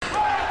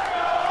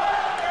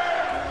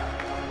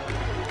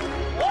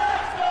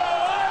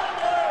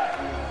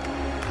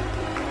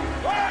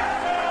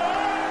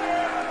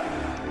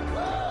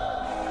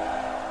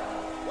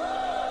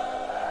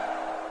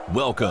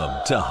Welcome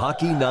to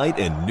Hockey Night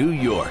in New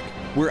York,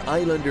 where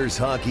Islanders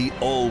hockey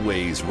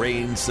always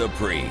reigns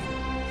supreme.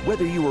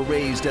 Whether you were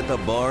raised at the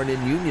barn in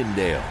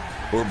Uniondale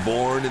or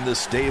born in the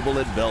stable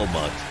at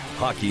Belmont,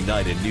 Hockey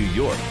Night in New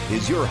York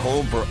is your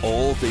home for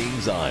all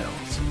things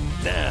Isles.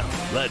 Now,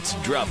 let's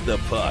drop the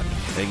puck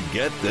and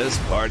get this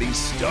party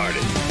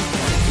started.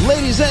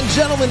 Ladies and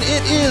gentlemen,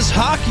 it is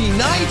Hockey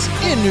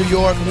Night in New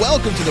York.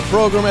 Welcome to the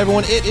program,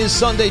 everyone. It is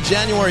Sunday,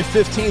 January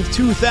 15th,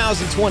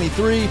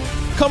 2023.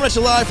 Coming at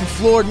you live from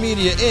Floored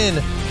Media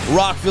in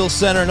Rockville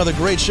Center. Another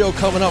great show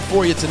coming up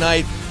for you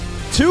tonight.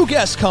 Two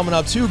guests coming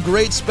up, two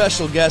great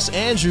special guests.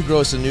 Andrew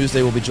Gross of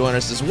Newsday will be joining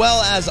us, as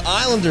well as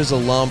Islanders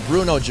alum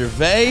Bruno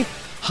Gervais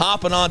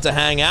hopping on to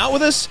hang out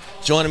with us.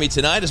 Joining me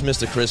tonight is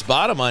Mr. Chris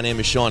Botta. My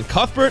name is Sean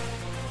Cuthbert.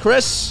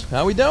 Chris,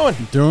 how we doing?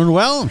 Doing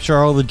well. I'm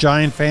sure all the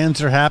Giant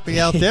fans are happy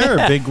out there.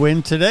 A big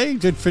win today.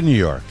 Good for New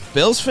York.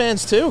 Bills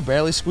fans, too.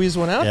 Barely squeezed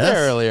one out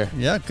there earlier.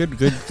 Yeah, good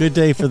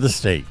day for the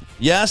state.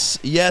 Yes,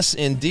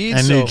 indeed.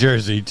 And New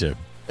Jersey, too.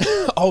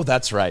 Oh,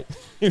 that's right.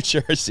 New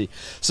Jersey.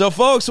 So,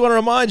 folks, I want to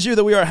remind you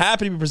that we are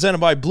happy to be presented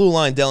by Blue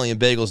Line Deli and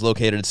Bagels,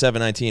 located at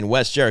 719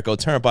 West Jericho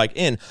Turnpike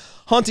in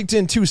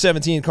Huntington,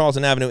 217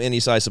 Carlton Avenue in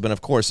East Islip, and,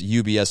 of course,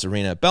 UBS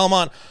Arena at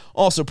Belmont.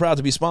 Also proud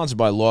to be sponsored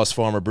by Lost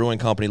Farmer Brewing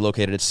Company,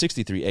 located at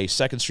 63A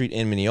 2nd Street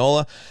in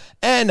Mineola.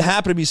 And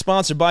happy to be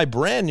sponsored by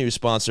brand new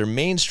sponsor,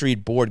 Main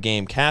Street Board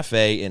Game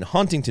Cafe in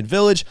Huntington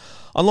Village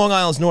on Long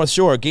Island's North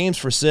Shore. Games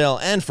for sale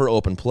and for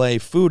open play,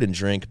 food and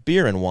drink,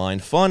 beer and wine,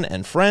 fun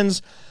and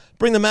friends.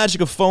 Bring the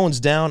magic of phones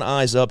down,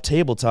 eyes up,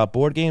 tabletop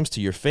board games to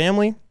your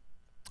family.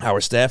 Our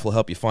staff will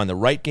help you find the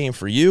right game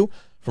for you.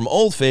 From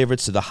old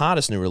favorites to the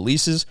hottest new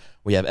releases,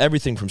 we have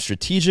everything from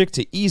strategic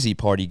to easy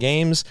party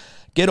games.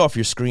 Get off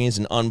your screens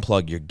and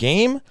unplug your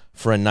game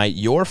for a night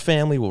your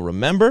family will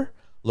remember.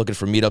 Looking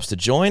for meetups to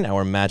join?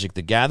 Our Magic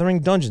the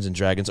Gathering, Dungeons &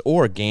 Dragons,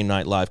 or Game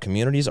Night Live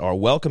communities are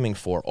welcoming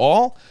for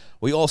all.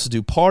 We also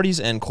do parties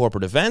and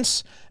corporate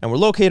events, and we're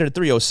located at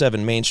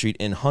 307 Main Street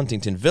in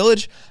Huntington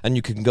Village, and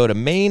you can go to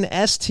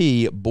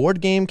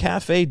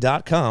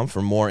mainstboardgamecafe.com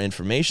for more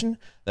information.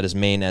 That is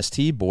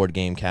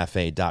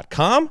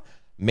mainstboardgamecafe.com.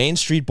 Main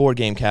Street Board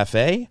Game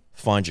Cafe,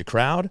 find your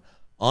crowd,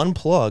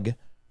 unplug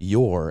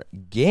your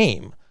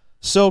game.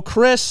 So,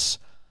 Chris,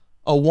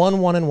 a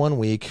 1-1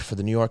 week for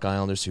the New York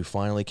Islanders, who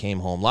finally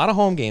came home. A lot of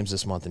home games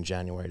this month in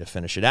January to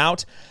finish it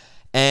out.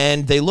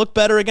 And they look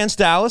better against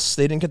Dallas.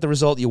 They didn't get the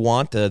result you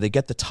want. They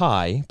get the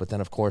tie, but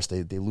then, of course,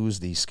 they lose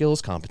the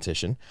skills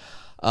competition.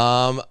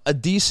 A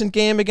decent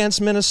game against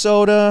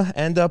Minnesota.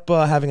 End up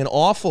having an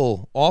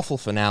awful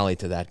finale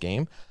to that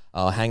game.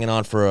 Hanging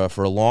on for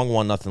a long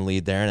 1-0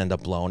 lead there and end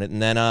up blowing it.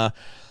 And then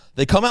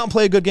they come out and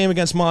play a good game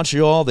against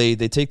Montreal. They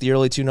take the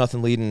early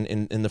 2-0 lead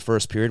in the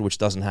first period, which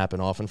doesn't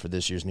happen often for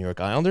this year's New York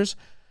Islanders.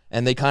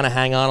 And they kind of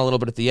hang on a little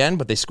bit at the end,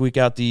 but they squeak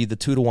out the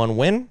 2-1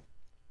 win.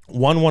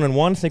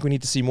 1-1. Think we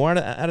need to see more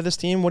out of this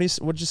team. What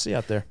did you see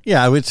out there?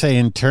 Yeah, I would say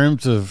in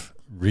terms of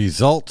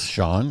results,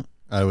 Sean,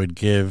 I would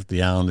give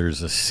the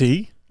Islanders a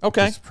C.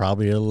 Okay. It's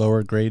probably a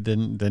lower grade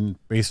than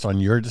based on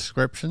your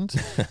descriptions.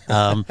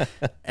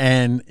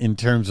 And in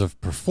terms of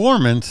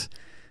performance,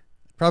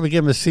 probably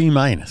give them a C-.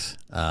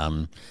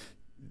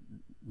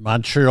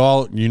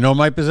 Montreal, you know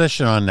my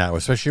position on that,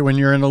 especially when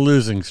you're in a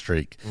losing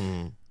streak.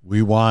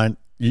 We want,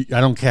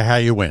 I don't care how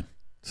you win.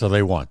 So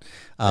they won.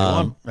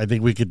 I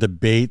think we could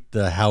debate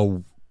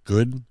how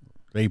good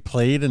they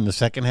played in the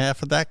second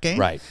half of that game.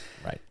 Right.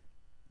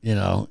 You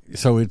know,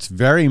 so it's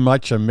very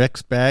much a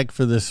mixed bag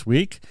for this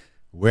week.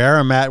 Where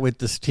I'm at with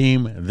this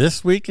team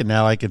this week, and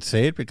now I could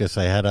say it because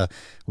I had a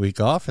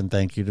week off, and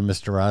thank you to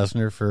Mr.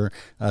 Rosner for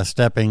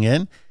stepping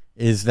in,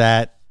 is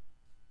that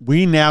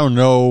we now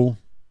know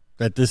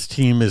that this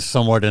team is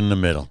somewhat in the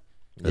middle.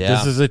 That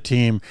This is a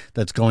team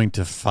that's going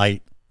to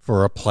fight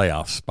for a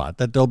playoff spot,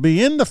 that they'll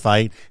be in the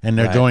fight, and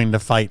they're going to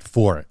fight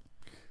for it.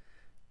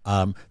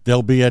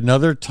 There'll be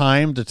another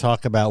time to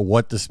talk about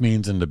what this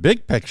means in the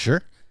big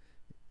picture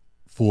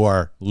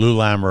for Lou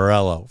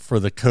Lamoriello, for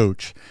the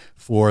coach,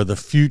 for the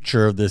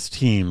future of this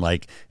team.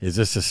 Like, is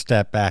this a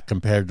step back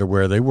compared to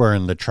where they were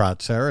in the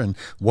Trotz era, and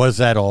was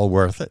that all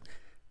worth it?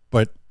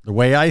 But the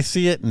way I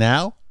see it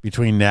now,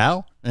 between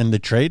now and the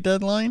trade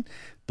deadline,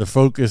 the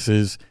focus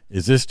is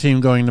this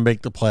team going to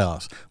make the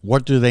playoffs?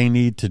 What do they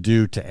need to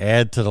do to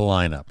add to the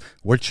lineup?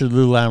 What should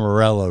Lou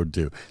Lamoriello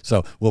do?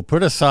 So we'll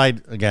put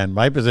aside, again,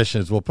 my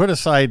position is we'll put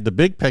aside the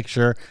big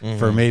picture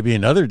for maybe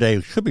another day.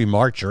 It could be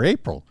March or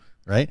April,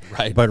 right?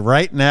 But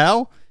right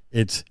now,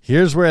 it's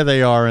here's where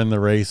they are in the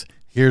race.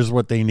 Here's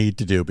what they need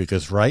to do,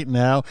 because right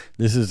now,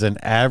 this is an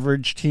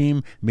average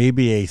team,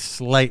 maybe a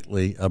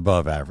slightly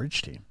above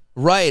average team.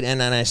 Right,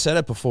 and I said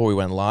it before we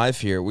went live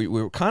here. We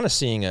were kind of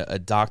seeing a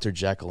Dr.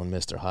 Jekyll and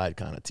Mr. Hyde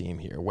kind of team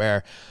here,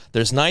 where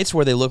there's nights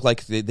where they look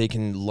like they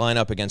can line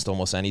up against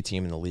almost any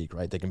team in the league,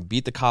 right? They can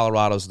beat the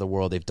Colorados of the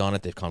world. They've done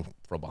it. They've come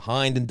from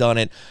behind and done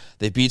it.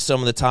 They beat some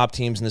of the top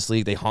teams in this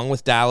league. They hung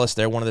with Dallas.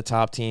 They're one of the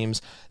top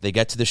teams. They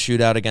get to the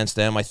shootout against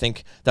them. I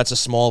think that's a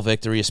small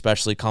victory,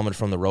 especially coming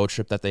from the road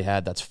trip that they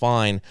had. That's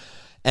fine.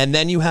 And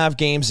then you have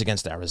games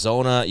against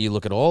Arizona. You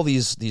look at all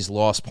these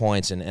lost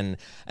points, and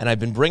I've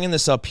been bringing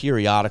this up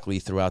periodically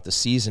throughout the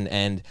season,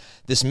 and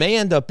this may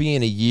end up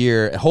being a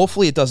year.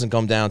 Hopefully it doesn't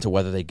come down to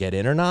whether they get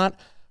in or not,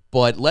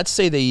 but let's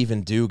say they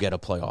even do get a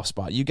playoff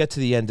spot. You get to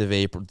the end of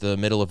April, the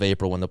middle of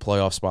April, when the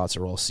playoff spots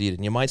are all seeded,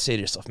 and you might say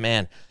to yourself,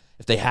 man,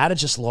 if they had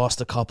just lost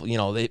a couple,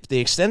 they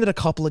extended a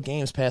couple of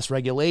games past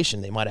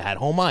regulation, they might have had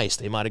home ice.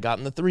 They might have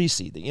gotten the 3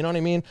 seed. You know what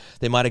I mean?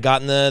 They might have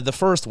gotten the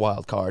first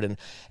wild card.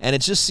 And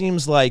it just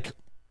seems like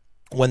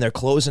when they're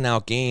closing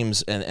out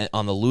games and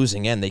on the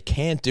losing end, they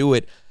can't do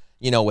it,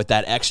 with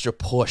that extra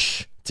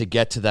push to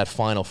get to that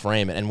final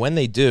frame. And when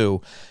they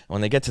do,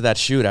 when they get to that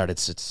shootout,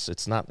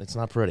 it's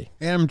not pretty.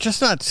 And I'm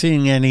just not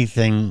seeing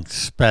anything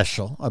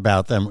special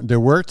about them. There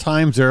were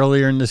times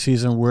earlier in the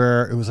season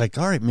where it was like,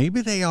 all right, maybe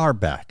they are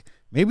back.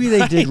 Maybe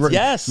they did.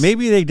 Yes.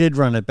 Maybe they did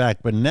run it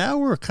back. But now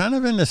we're kind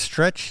of in a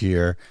stretch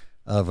here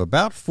of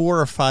about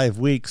 4 or 5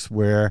 weeks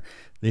where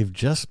they've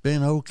just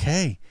been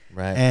okay.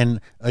 Right.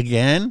 And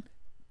again,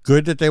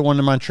 good that they won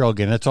the Montreal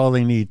game. That's all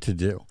they need to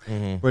do.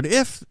 Mm-hmm. But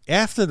if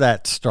after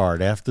that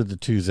start, after the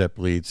 2-zip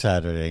lead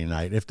Saturday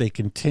night, if they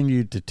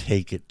continued to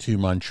take it to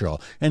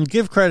Montreal, and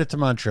give credit to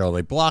Montreal,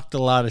 they blocked a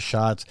lot of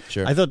shots.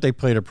 Sure. I thought they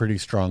played a pretty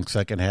strong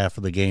second half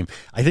of the game.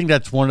 I think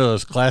that's one of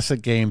those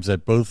classic games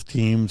that both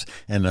teams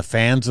and the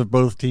fans of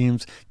both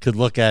teams could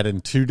look at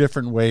in 2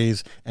 different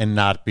ways and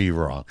not be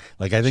wrong.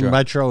 Like, I think Sure.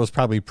 Montreal was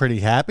probably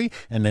pretty happy,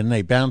 and then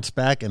they bounced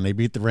back and they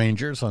beat the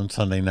Rangers on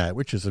Sunday night,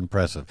 which is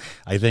impressive.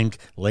 I think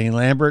Lane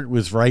Lambert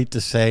was right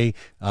to say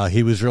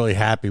he was really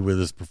happy with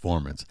his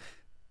performance.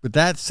 But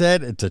that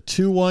said, it's a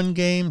 2-1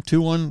 game,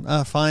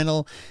 2-1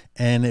 final,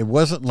 and it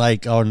wasn't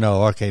like, oh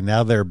no, okay,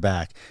 now they're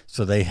back.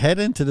 So they head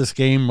into this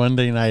game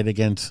Monday night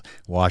against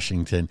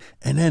Washington,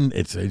 and then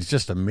it's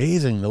just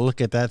amazing to look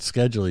at that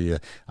schedule.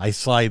 I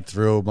slide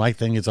through. My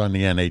thing is on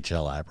the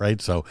NHL app, right?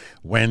 So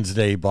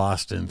Wednesday,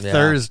 Boston, Yeah.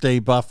 Thursday,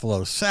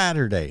 Buffalo,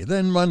 Saturday,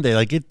 then Monday.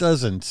 Like, it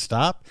doesn't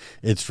stop.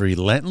 It's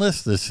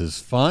relentless. This is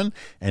fun.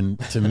 And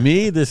to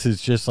me, this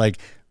is just like,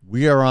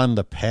 we are on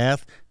the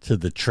path to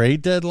the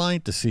trade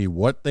deadline to see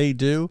what they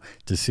do,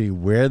 to see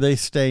where they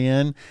stay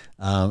in,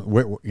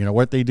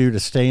 what they do to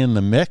stay in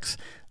the mix.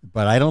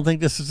 But I don't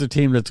think this is a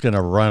team that's going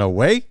to run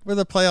away with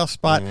a playoff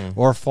spot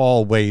or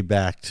fall way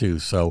back too.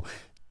 So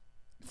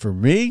for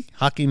me,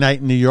 Hockey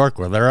Night in New York,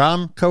 whether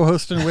I'm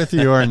co-hosting with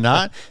you or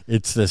not,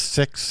 it's the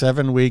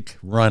 6-7 week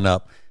run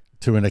up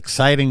to an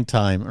exciting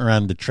time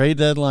around the trade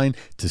deadline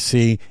to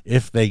see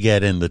if they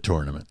get in the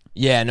tournament.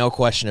 Yeah, no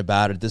question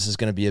about it. This is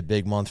going to be a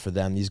big month for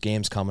them. These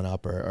games coming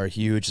up are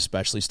huge,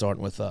 especially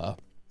starting with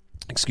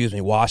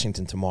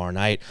Washington tomorrow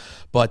night.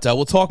 But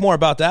we'll talk more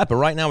about that. But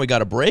right now we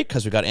got a break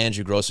because we got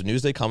Andrew Gross of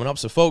Newsday coming up.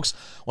 So, folks,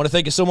 I want to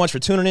thank you so much for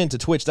tuning in to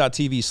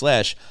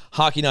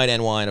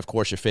twitch.tv/HockeyNightNY. And, of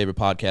course, your favorite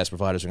podcast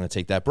providers are going to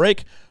take that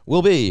break.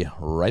 We'll be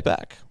right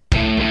back.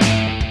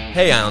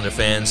 Hey, Islander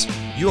fans.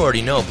 You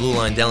already know Blue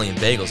Line Deli and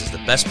Bagels is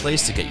the best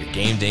place to get your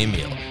game day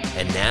meal.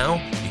 And now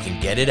you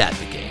can get it at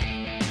the game.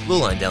 Blue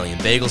Line Deli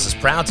and Bagels is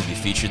proud to be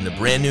featured in the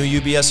brand new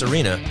UBS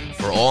Arena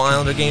for all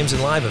Islander games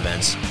and live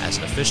events as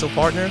an official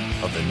partner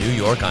of the New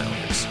York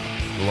Islanders.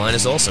 Blue Line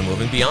is also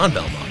moving beyond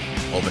Belmont,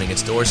 opening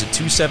its doors at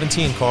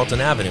 217 Carlton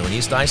Avenue in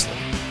East Islip.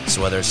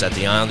 So whether it's at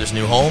the Islanders'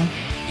 new home,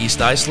 East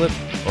Islip,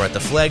 or at the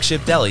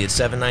flagship deli at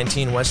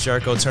 719 West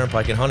Jericho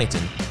Turnpike in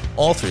Huntington,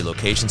 all 3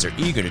 locations are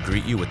eager to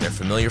greet you with their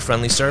familiar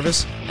friendly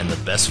service and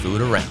the best food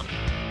around.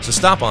 So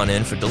stop on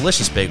in for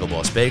delicious Bagel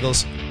Boss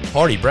bagels,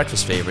 hearty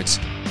breakfast favorites,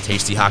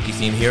 tasty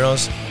hockey-themed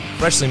heroes,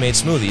 freshly made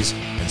smoothies,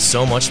 and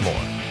so much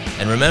more.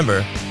 And remember,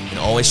 you can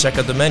always check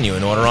out the menu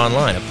and order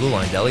online at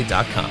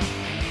BlueLineDeli.com.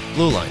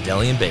 Blue Line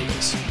Deli and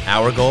Bagels.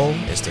 Our goal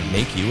is to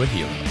make you a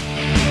hero.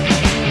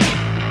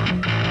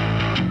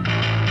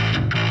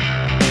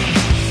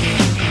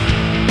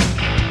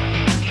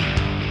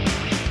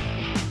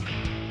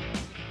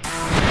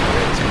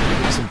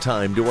 Some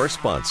time to our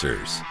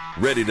sponsors.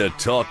 Ready to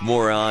talk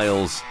more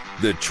Isles?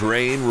 The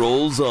train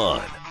rolls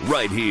on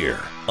right here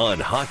on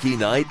Hockey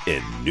Night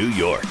in New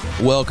York.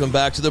 Welcome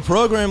back to the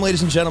program,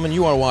 ladies and gentlemen.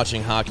 You are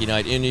watching Hockey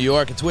Night in New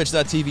York at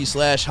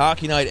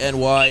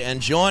twitch.tv/HockeyNightNY.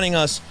 And joining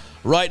us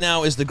right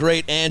now is the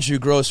great Andrew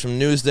Gross from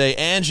Newsday.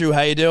 Andrew,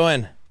 how you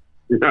doing?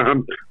 Yeah,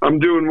 I'm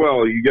doing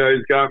well. You guys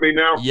got me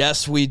now?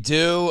 Yes, we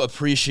do.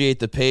 Appreciate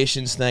the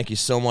patience. Thank you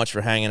so much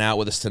for hanging out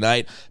with us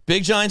tonight.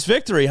 Big Giants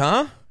victory,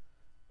 huh?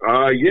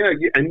 Yeah,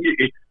 and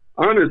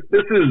honest,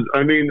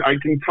 I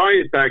can tie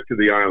it back to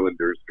the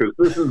Islanders because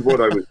this is what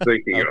I was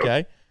thinking of.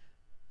 Okay.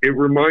 It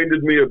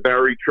reminded me of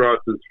Barry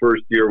Trotz's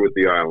first year with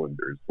the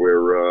Islanders,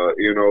 where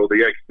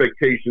the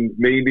expectations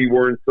maybe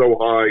weren't so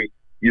high.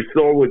 You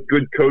saw what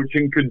good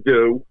coaching could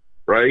do,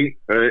 right?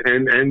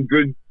 And a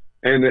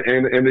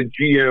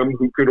GM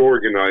who could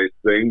organize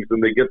things,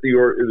 and they get the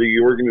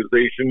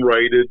organization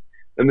righted,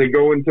 and they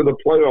go into the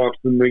playoffs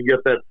and they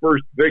get that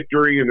first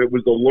victory, and it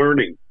was a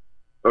learning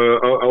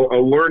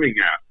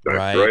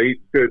aspect, right?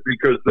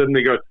 Because then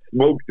they got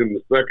smoked in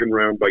the second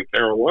round by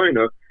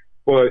Carolina.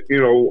 But,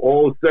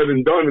 all is said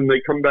and done, and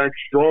they come back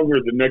stronger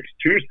the next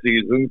 2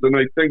 seasons. And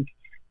I think,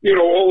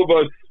 all of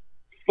us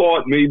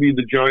thought maybe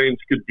the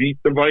Giants could beat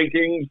the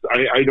Vikings.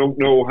 I don't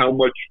know how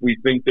much we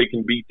think they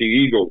can beat the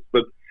Eagles,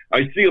 but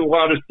I see a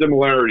lot of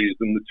similarities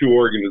in the two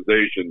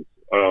organizations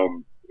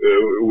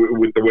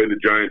with the way the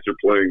Giants are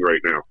playing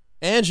right now.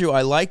 Andrew,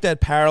 I like that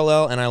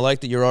parallel, and I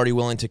like that you're already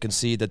willing to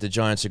concede that the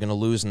Giants are going to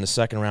lose in the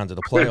second round of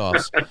the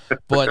playoffs.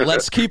 But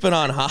let's keep it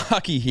on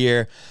hockey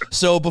here.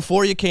 So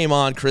before you came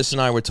on, Chris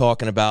and I were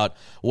talking about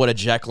what a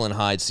Jekyll and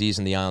Hyde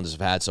season the Islanders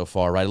have had so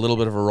far, right? A little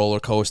bit of a roller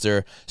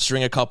coaster.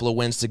 String a couple of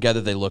wins together,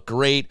 they look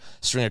great.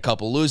 String a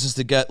couple of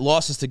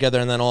losses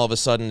together, and then all of a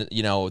sudden,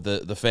 you know,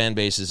 the fan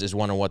base is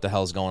wondering what the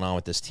hell's going on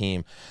with this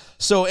team.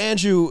 So,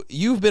 Andrew,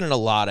 you've been in a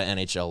lot of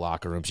NHL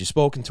locker rooms. You've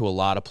spoken to a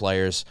lot of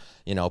players,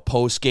 you know,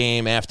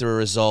 post-game, after a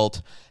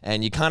result,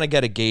 and you kind of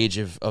get a gauge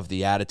of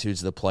the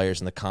attitudes of the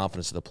players and the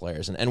confidence of the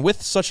players. And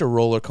with such a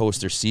roller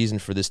coaster season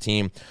for this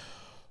team,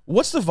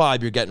 what's the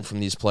vibe you're getting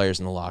from these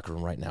players in the locker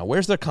room right now?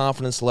 Where's their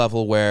confidence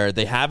level where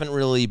they haven't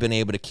really been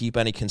able to keep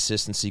any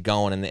consistency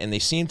going, and they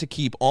seem to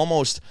keep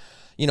almost,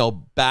 you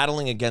know,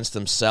 battling against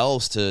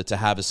themselves to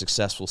have a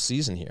successful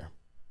season here?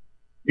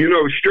 You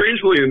know,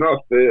 strangely enough,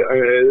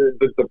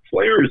 the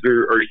players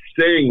are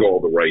saying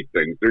all the right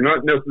things. They're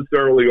not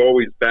necessarily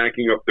always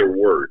backing up their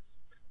words,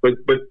 but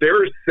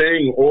they're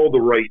saying all the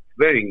right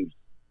things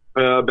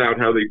about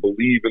how they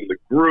believe in the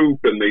group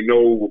and they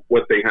know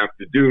what they have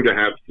to do to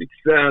have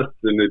success.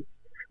 And it's,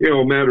 you know,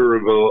 a matter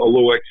of a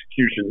little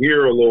execution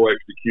here, a little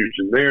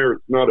execution there.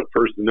 It's not a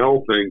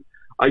personnel thing.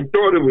 I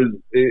thought it was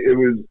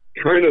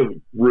kind of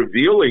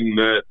revealing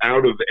that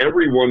out of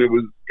everyone, it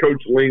was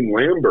Coach Lane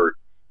Lambert,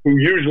 who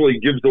usually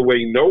gives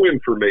away no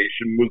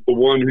information, was the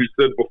one who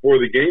said before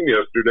the game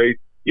yesterday,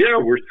 yeah,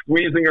 we're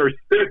squeezing our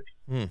sticks.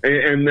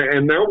 And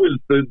that was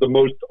the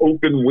most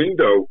open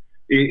window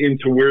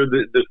into where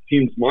this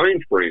team's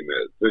mind frame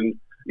is. And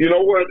you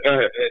know what?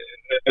 A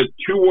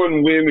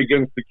 2-1 win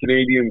against the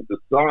Canadiens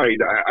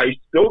aside, I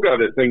still got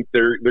to think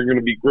they're going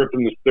to be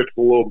gripping the sticks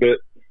a little bit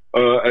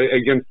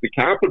against the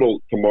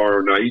Capitals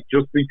tomorrow night,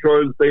 just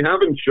because they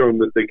haven't shown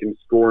that they can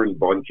score in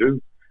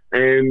bunches.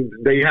 And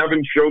they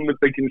haven't shown that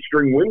they can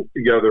string wins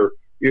together,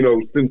 you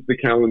know, since the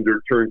calendar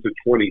turned to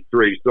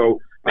 23. So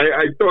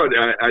I thought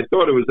it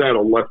was out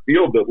of left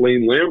field that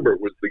Lane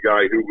Lambert was the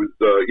guy who was,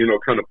 you know,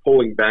 kind of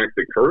pulling back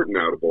the curtain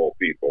out of all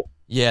people.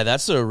 Yeah,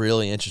 that's a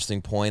really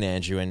interesting point,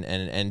 Andrew.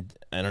 And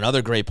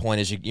another great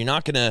point is you're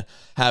not going to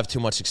have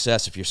too much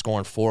success if you're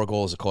scoring 4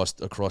 goals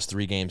across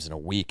 3 games in a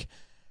week.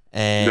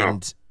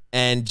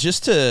 And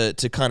just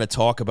to kind of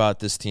talk about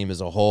this team as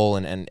a whole,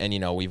 and you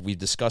know, we've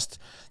discussed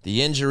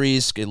the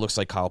injuries. It looks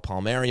like Kyle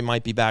Palmieri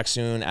might be back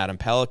soon. Adam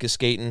Pelech is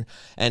skating.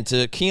 And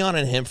to key on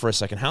him for a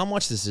second, how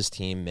much does this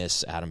team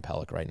miss Adam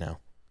Pelech right now?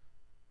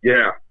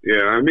 Yeah.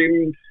 I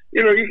mean,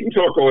 you know, you can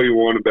talk all you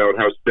want about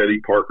how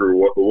steady Parker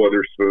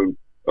Wotherspoon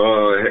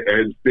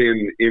has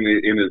been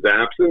in his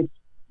absence,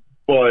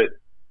 but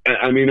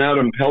I mean,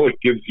 Adam Pelech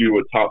gives you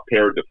a top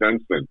pair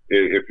defenseman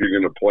if you're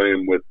going to play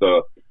him with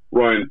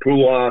Ryan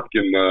Pulock,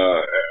 and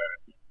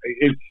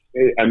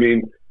I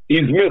mean,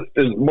 he's missed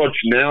as much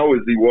now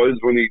as he was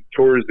when he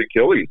tore his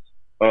Achilles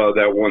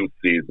that one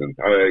season.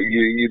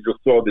 You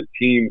just saw the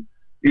team,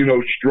 you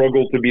know,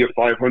 struggle to be a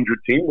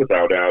 500 team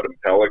without Adam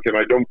Pelech, and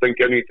I don't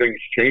think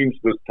anything's changed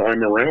this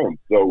time around.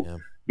 So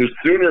the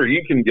sooner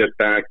he can get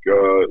back,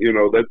 you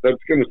know,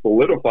 that's going to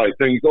solidify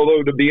things.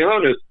 Although, to be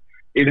honest,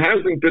 it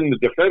hasn't been the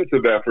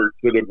defensive efforts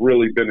that have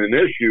really been an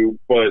issue,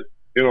 but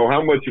you know,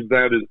 how much of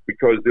that is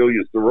because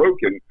Ilya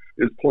Sorokin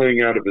is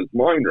playing out of his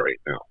mind right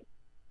now?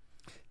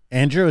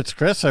 Andrew, it's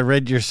Chris. I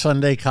read your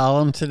Sunday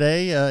column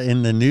today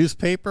in the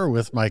newspaper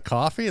with my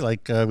coffee,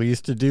 like we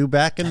used to do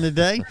back in the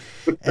day.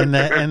 and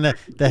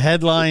the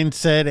headline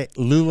said,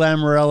 Lou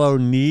Lamoriello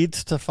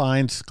needs to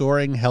find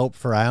scoring help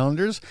for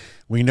Islanders.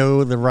 We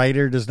know the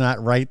writer does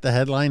not write the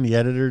headline, the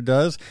editor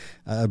does.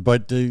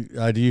 But do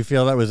you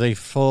feel that was a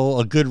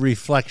good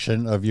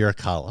reflection of your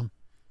column?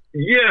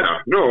 Yeah,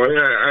 no,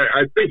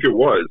 I think it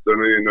was. I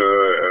mean,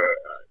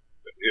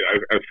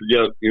 I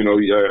forget, you know,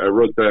 I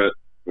wrote that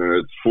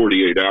it's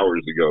 48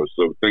 hours ago,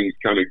 so things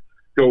kind of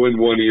go in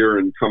one ear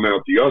and come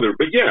out the other.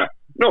 But yeah,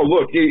 no,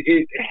 look,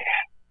 they're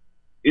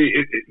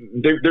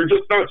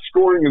just not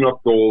scoring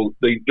enough goals.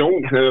 They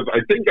don't have, I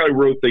think I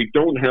wrote, they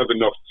don't have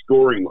enough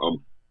scoring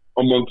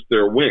amongst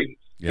their wings.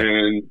 Yeah.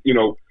 And, you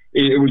know,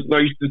 it was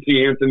nice to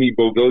see Anthony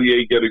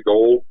Beauvillier get a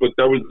goal, but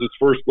that was his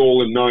first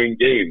goal in 9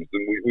 games.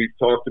 And we've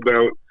talked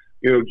about,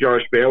 you know,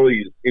 Josh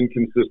Bailey's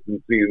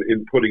inconsistency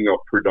in putting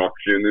up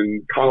production,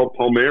 and Kyle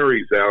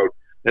Palmieri's out.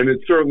 And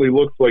it certainly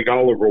looks like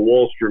Oliver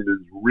Wahlstrom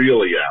is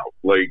really out,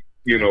 like,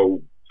 you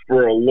know,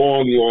 for a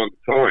long, long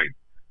time.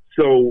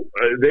 So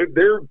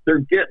they're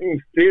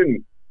getting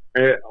thin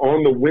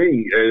on the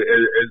wing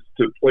as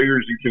to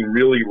players you can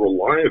really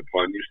rely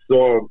upon. You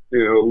saw,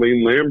 you know,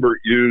 Lane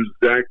Lambert use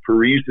Zach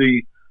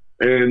Parise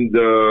and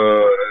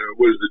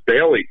was it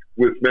Bailey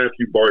with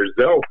Matthew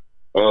Barzal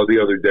the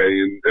other day.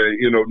 And,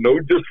 you know, no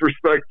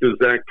disrespect to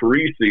Zach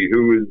Parise,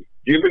 who has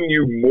given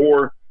you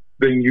more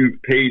than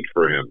you've paid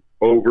for him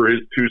over his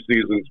 2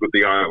 seasons with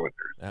the Islanders.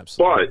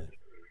 Absolutely.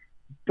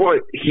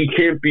 But he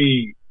can't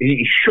be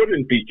he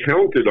shouldn't be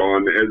counted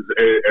on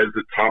as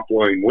a top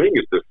line wing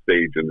at this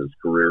stage in his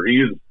career.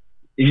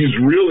 He's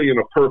really in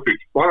a perfect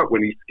spot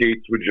when he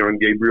skates with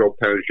Jean-Gabriel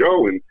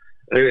Pageau. And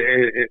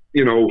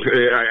you know,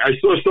 I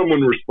saw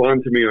someone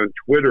respond to me on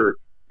Twitter,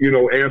 you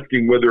know,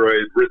 asking whether I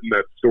had written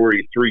that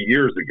story 3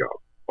 years ago.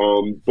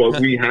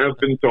 But we have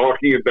been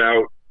talking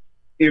about,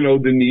 you know,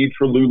 the need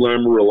for Lou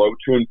Lamoriello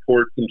to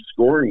import some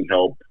scoring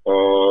help.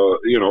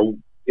 You know,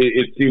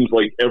 it seems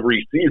like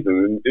every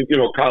season, and you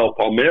know, Kyle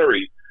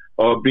Palmieri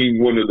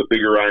being one of the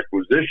bigger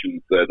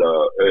acquisitions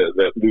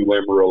that Lou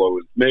Lamoriello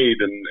has made,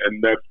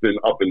 and that's been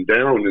up and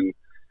down. And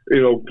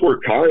you know, poor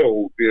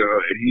Kyle,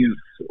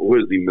 what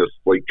has he missed?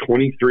 Like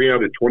 23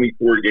 out of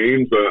 24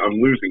 games. I'm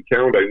losing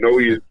count. I know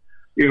he's,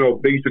 you know,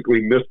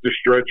 basically missed a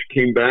stretch,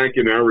 came back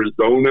in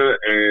Arizona,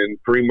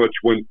 and pretty much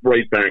went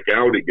right back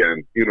out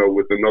again, you know,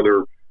 with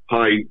another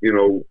high, you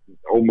know,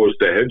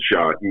 almost a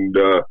headshot. And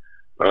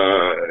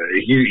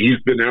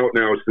he's been out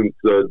now since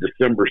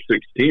December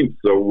 16th.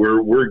 So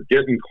we're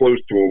getting close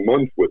to a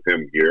month with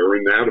him here.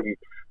 And Adam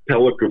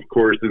Pelech, of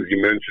course, as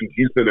you mentioned,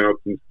 he's been out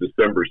since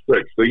December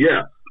 6th. So,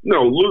 yeah.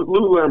 No, Lou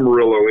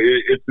Lamoriello,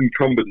 it's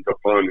incumbent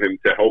upon him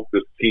to help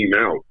this team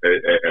out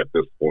at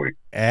this point.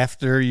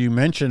 After you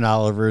mentioned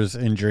Oliver's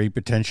injury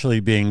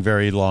potentially being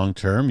very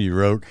long-term, you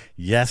wrote,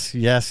 yes,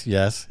 yes,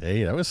 yes.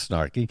 Hey, that was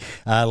snarky.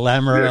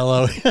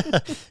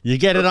 Lamoriello, you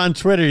get it on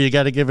Twitter, you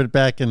got to give it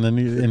back in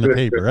the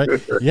paper, right?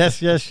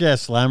 Yes, yes,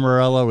 yes.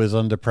 Lamoriello is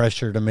under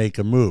pressure to make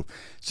a move.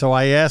 So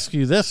I ask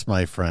you this,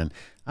 my friend.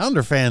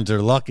 Islander fans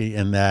are lucky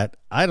in that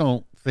I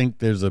don't think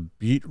there's a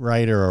beat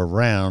writer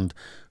around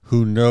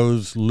who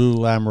knows Lou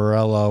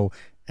Lamoriello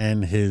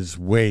and his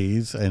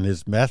ways and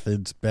his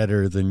methods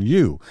better than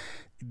you.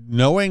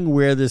 Knowing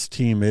where this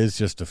team is,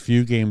 just a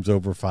few games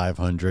over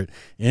 500,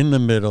 in the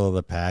middle of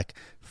the pack,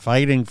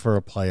 fighting for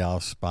a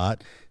playoff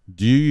spot,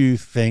 do you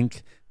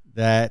think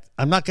that,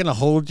 I'm not going to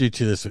hold you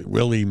to this,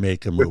 will he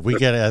make a move? We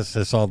get asked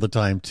this all the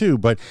time too,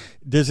 but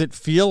does it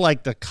feel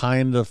like the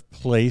kind of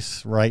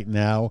place right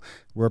now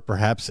where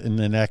perhaps in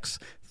the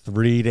next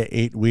 3 to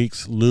 8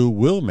 weeks, Lou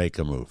will make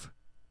a move?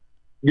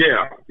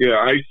 Yeah,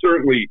 I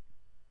certainly,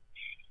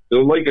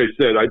 like I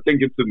said, I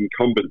think it's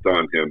incumbent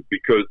on him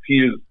because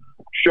he has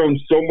shown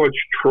so much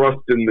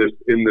trust in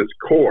this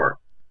core.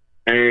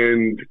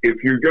 And if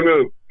you're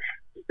gonna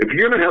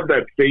have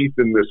that faith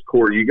in this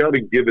core, you got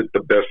to give it the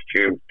best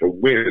chance to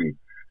win.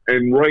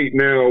 And right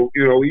now,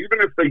 you know,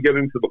 even if they get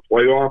into the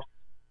playoffs,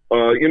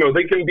 you know,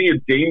 they can be a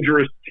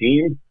dangerous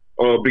team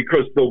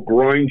because they'll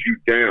grind you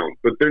down.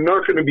 But they're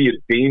not going to be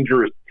a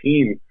dangerous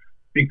team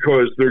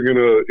because they're going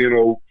to, you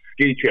know,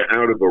 skate you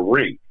out of the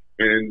rink.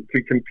 And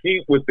to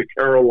compete with the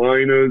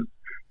Carolinas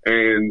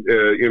and,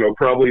 you know,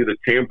 probably the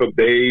Tampa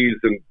Bays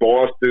and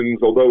Bostons,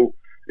 although,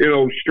 you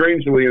know,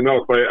 strangely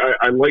enough,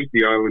 I like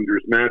the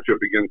Islanders matchup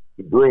against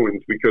the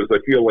Bruins because I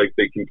feel like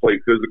they can play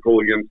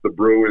physical against the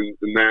Bruins,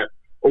 and that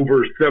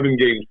over a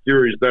 7-game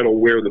series, that'll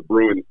wear the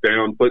Bruins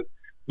down. But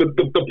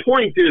the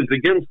point is,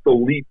 against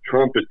elite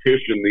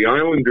competition, the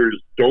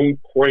Islanders don't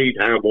quite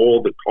have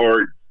all the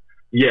cards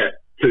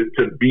yet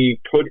to be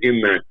put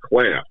in that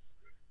class.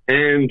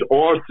 And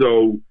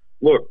also,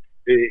 look,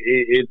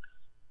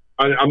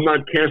 I'm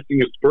not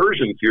casting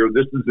aspersions here.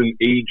 This is an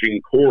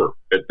aging core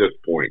at this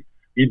point.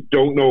 You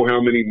don't know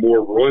how many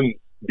more runs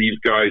these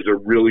guys are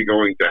really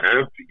going to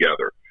have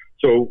together.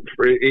 So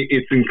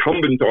it's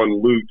incumbent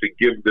on Lou to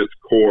give this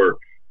core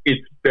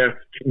its best,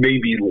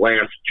 maybe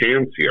last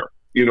chance here.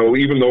 You know,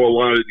 even though a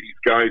lot of these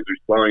guys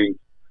are signed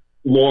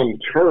long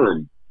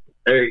term,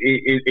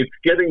 it's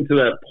getting to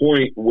that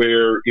point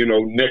where, you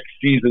know, next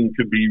season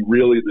could be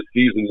really the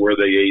season where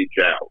they age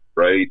out,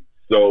 right?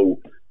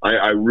 So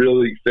I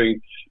really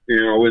think,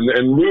 you know,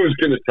 and Lou's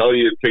going to tell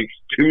you it takes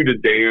 2 to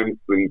dance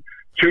and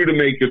 2 to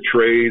make a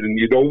trade, and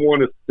you don't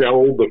want to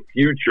sell the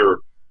future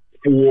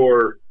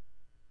for,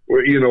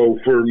 you know,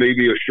 for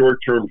maybe a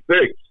short-term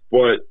fix.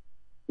 But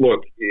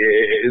look,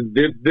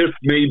 this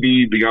may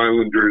be the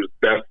Islanders'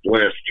 best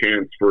last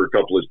chance for a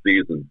couple of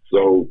seasons.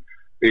 So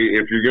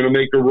if you're going to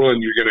make a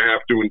run, you're going to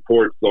have to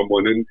import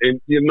someone.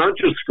 And not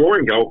just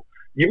scoring help,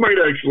 you might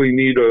actually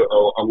need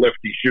a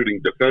lefty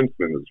shooting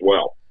defenseman as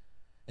well.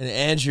 And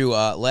Andrew,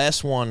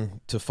 last one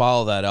to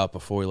follow that up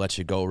before we let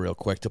you go real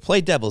quick. To play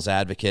devil's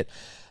advocate,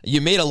 you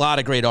made a lot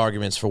of great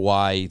arguments for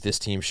why this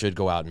team should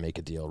go out and make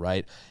a deal,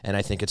 right? And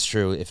I think it's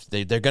true. If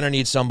they're going to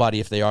need somebody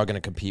if they are going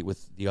to compete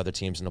with the other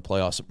teams in the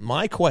playoffs.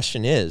 My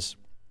question is,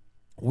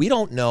 we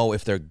don't know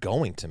if they're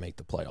going to make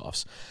the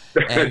playoffs.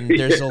 And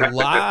there's a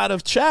lot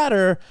of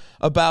chatter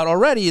about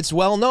already. It's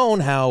well known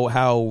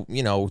how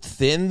you know,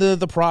 thin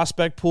the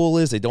prospect pool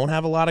is. They don't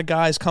have a lot of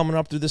guys coming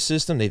up through the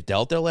system. They've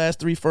dealt their last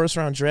 3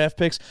 first-round draft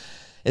picks.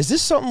 Is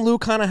this something Lou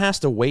kind of has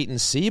to wait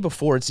and see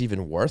before it's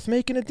even worth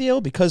making a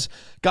deal? Because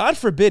God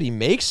forbid he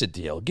makes a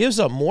deal, gives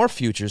up more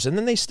futures, and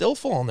then they still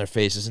fall on their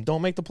faces and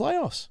don't make the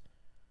playoffs.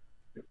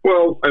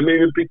 Well, I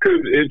mean, it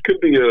could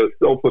be a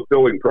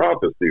self-fulfilling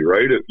prophecy,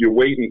 right? If you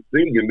wait and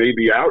see, you may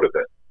be out of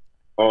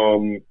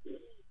it.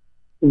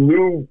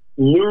 Lou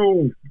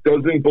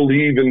doesn't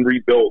believe in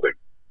rebuilding,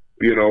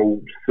 you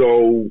know,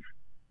 so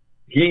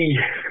he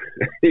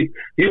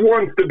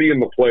wants to be in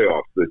the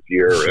playoffs this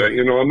year.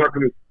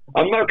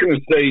 I'm not going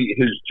to say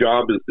his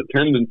job is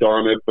dependent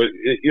on it, but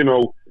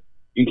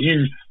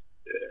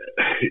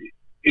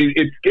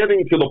it's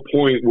getting to the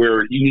point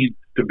where he needs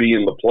to be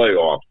in the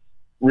playoffs,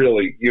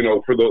 really,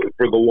 for the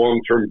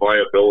long-term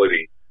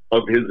viability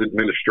of his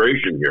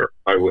administration here,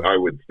 I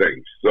would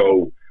think.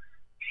 So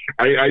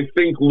I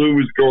think Lou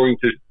is going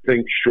to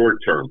think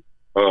short-term,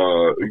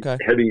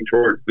 heading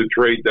towards the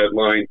trade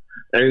deadline.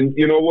 And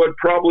you know what?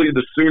 Probably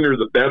the sooner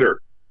the better.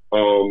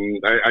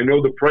 I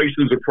know the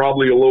prices are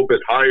probably a little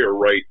bit higher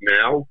right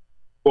now,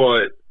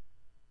 but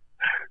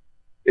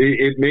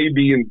it may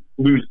be in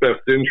Lou's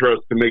best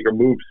interest to make a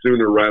move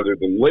sooner rather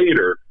than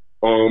later,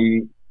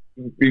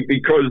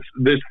 because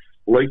this,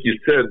 like you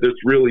said, this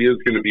really is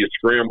going to be a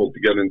scramble to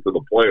get into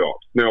the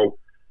playoffs. Now,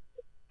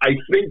 I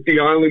think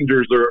the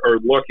Islanders are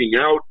lucking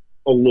out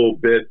a little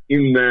bit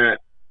in that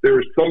there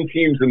are some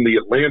teams in the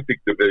Atlantic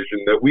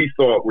Division that we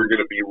thought were going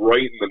to be right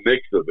in the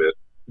mix of it,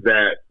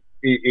 that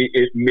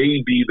it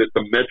may be that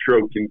the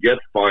Metro can get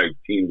 5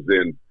 teams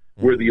in,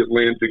 where the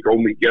Atlantic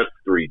only gets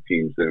 3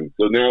 teams in.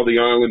 So now the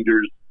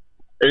Islanders,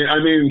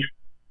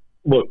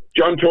 look,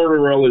 John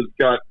Tortorella's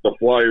got the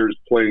Flyers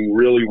playing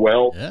really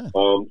well,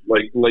 or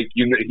at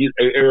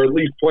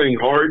least playing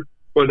hard.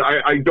 But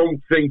I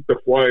don't think the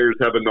Flyers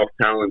have enough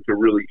talent to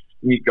really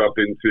sneak up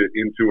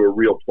into a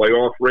real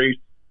playoff race.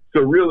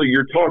 So really,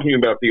 you're talking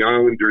about the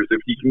Islanders. If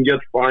he can get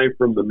 5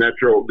 from the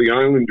Metro, the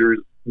Islanders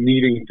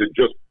needing to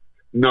just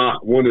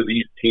knock one of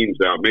these teams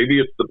out. Maybe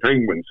it's the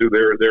Penguins, who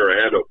they're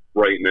ahead of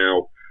right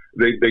now.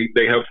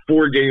 They have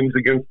 4 games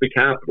against the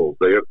Capitals.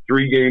 They have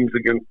 3 games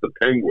against the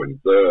Penguins.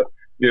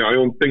 I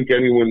don't think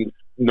anyone's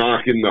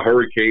knocking the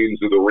Hurricanes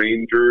or the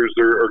Rangers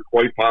or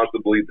quite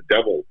possibly the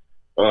Devils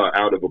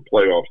out of a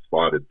playoff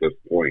spot at this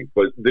point.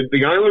 But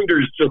the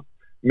Islanders just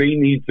may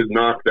need to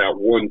knock that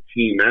one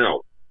team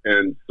out.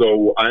 And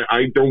so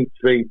I don't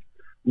think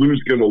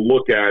Lou's going to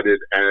look at it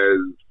as,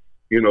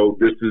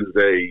 this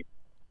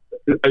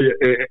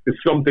is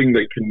something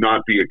that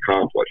cannot be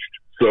accomplished.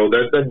 So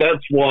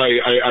that's why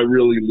I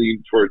really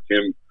lean towards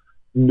him,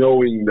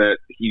 knowing that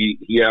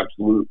he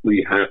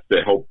absolutely has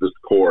to help this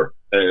core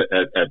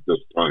at this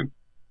time.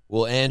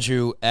 Well,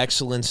 Andrew,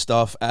 excellent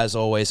stuff as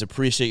always.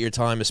 Appreciate your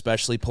time,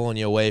 especially pulling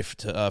you away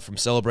from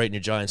celebrating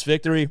your Giants'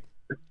 victory.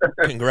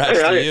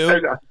 Congrats to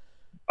you.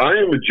 I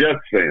am a Jets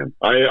fan.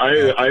 I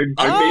made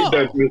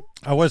that.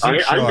 I wasn't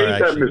sure. I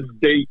made that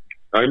mistake.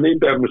 I made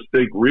that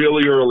mistake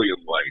really early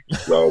in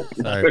life. So.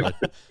 Sorry,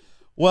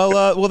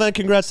 Well, then,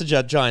 congrats to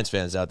Giants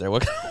fans out there.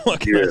 What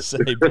can I say?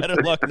 Better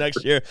luck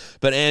next year.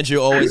 But Andrew,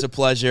 always a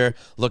pleasure.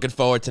 Looking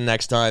forward to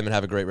next time, and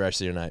have a great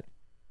rest of your night.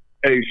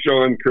 Hey,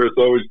 Sean, Chris,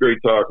 always great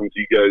talking to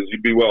you guys. You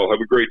be well. Have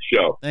a great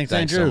show. Thanks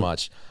Andrew. So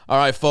much. All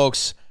right,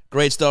 folks.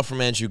 Great stuff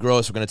from Andrew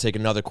Gross. We're going to take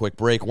another quick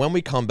break. When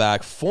we come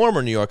back,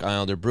 former New York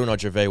Islander Bruno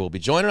Gervais will be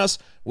joining us.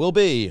 We'll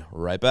be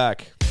right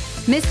back.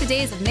 Miss the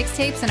days of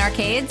mixtapes and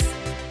arcades?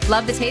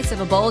 Love the taste of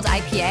a bold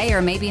IPA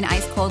or maybe an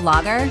ice-cold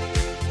lager?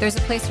 There's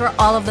a place where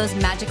all of those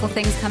magical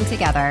things come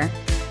together.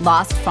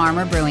 Lost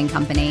Farmer Brewing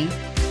Company.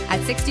 At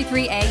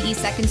 63A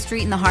East 2nd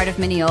Street in the heart of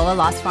Mineola,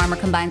 Lost Farmer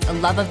combines a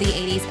love of the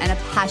 80s and a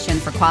passion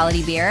for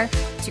quality beer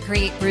to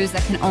create brews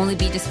that can only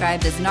be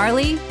described as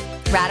gnarly,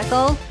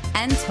 radical,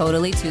 and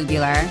totally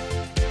tubular.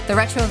 The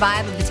retro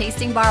vibe of the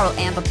tasting bar will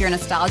amp up your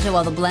nostalgia,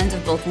 while the blend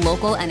of both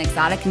local and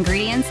exotic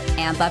ingredients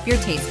amp up your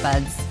taste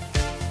buds.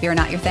 Beer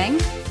not your thing?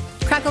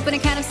 Crack open a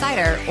can of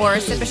cider or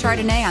sip a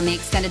Chardonnay on the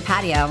extended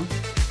patio.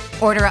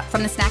 Order up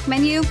from the snack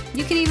menu.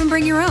 You can even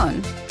bring your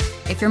own.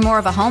 If you're more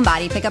of a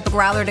homebody, pick up a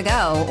growler to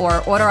go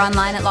or order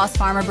online at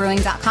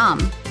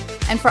lostfarmerbrewing.com.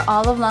 And for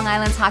all of Long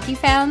Island's hockey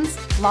fans,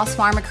 Lost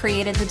Farmer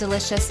created the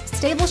delicious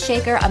Stable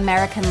Shaker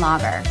American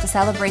Lager to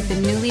celebrate the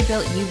newly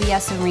built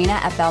UBS Arena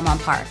at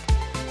Belmont Park.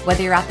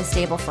 Whether you're at the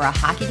stable for a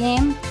hockey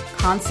game,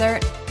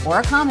 concert, or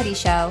a comedy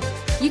show,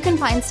 you can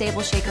find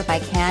Stable Shaker by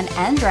can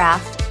and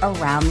draft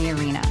around the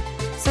arena.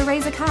 So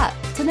raise a cup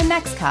to the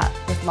next cup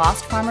with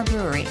Lost Farmer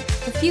Brewery,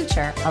 the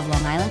future of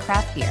Long Island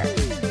craft beer.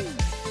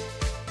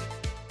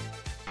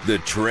 The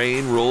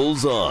train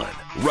rolls on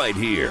right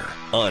here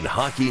on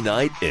Hockey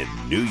Night in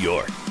New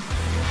York.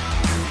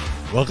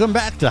 Welcome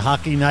back to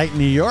Hockey Night in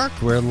New York.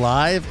 We're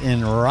live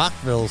in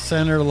Rockville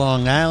Center,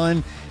 Long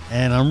Island,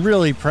 and I'm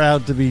really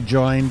proud to be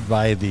joined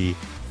by the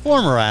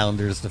former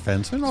Islanders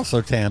defenseman,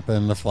 also Tampa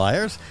and the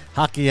Flyers,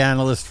 hockey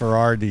analyst for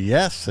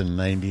RDS and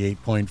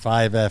 98.5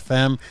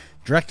 FM,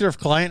 Director of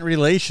Client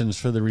Relations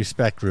for the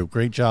Respect Group.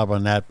 Great job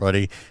on that,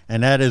 buddy.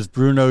 And that is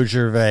Bruno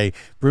Gervais.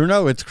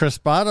 Bruno, it's Chris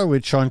Botto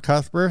with Sean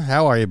Cuthbert.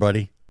 How are you,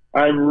 buddy?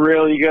 I'm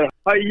really good.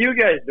 How are you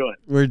guys doing?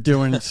 We're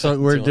doing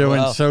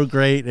well. So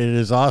great. It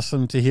is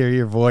awesome to hear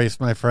your voice,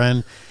 my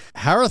friend.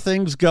 How are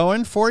things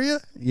going for you?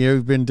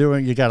 You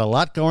got a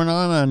lot going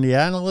on the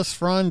analyst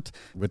front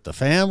with the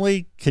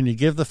family. Can you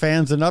give the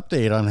fans an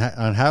update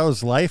on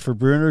how's life for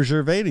Bruno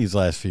Gervais these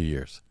last few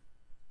years?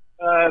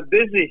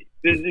 Busy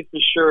for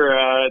sure.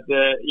 I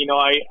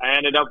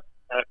ended up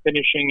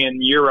finishing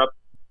in Europe,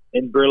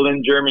 in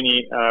Berlin,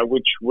 Germany,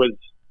 which was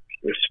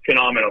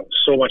phenomenal.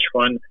 So much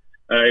fun.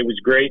 It was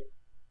great.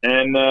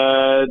 And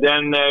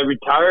then I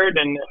retired.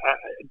 And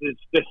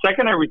the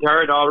second I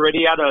retired, I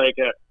already had a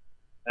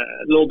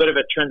little bit of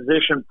a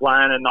transition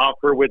plan and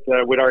offer with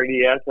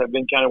RDS. I've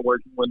been kind of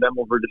working with them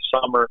over the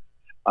summer.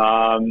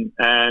 And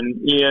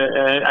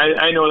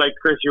I know, like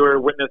Chris, you were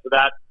a witness of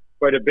that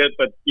quite a bit,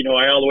 but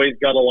I always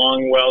got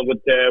along well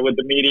with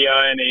the media,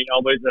 and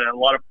always had a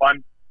lot of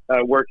fun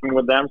working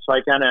with them. So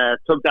I kind of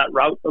took that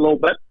route a little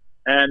bit,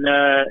 and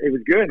it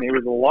was good. It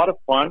was a lot of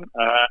fun,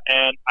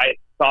 and I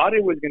thought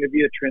it was going to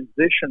be a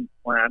transition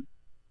plan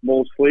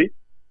mostly,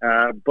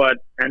 but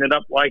ended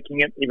up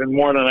liking it even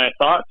more than I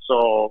thought.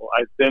 So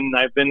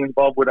I've been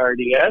involved with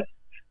RDS.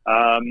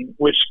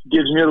 Which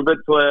gives me a little bit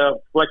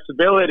of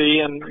flexibility,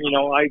 and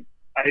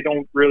I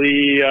don't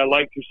really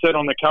like to sit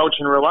on the couch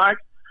and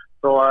relax.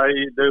 So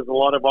there's a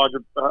lot of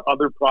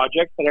other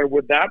projects that are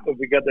with that. But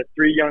we got the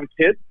 3 young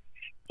kids,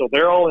 so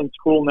they're all in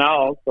school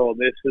now. So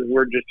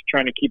we're just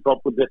trying to keep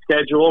up with the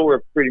schedule.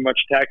 We're pretty much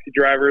taxi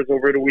drivers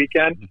over the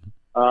weekend,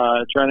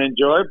 trying to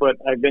enjoy. But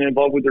I've been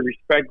involved with the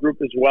Respect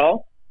Group as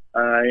well.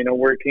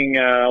 Working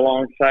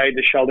alongside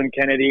the Sheldon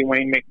Kennedy,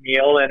 Wayne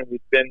McNeil, and we've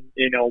been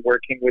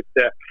working with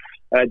the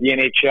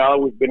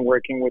NHL. We've been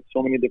working with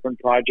so many different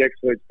projects,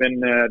 so it's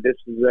been this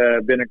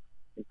has been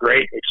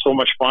great. It's so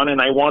much fun, and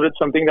I wanted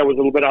something that was a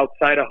little bit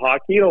outside of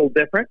hockey, a little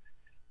different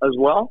as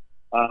well,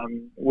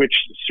 which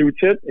suits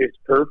it. It's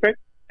perfect,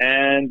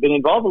 and been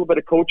involved with a little bit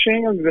of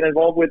coaching. I've been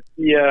involved with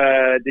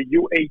the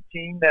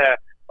U18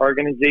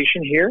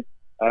 organization here,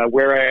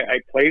 where I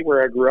played,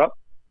 where I grew up.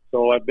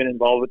 So I've been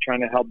involved with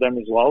trying to help them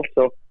as well.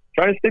 So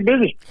trying to stay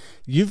busy.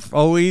 You've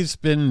always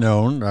been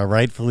known,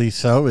 rightfully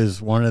so, as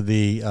one of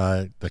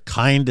the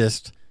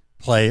kindest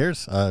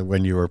players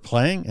when you were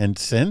playing and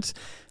since.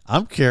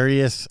 I'm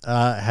curious,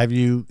 have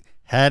you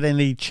had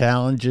any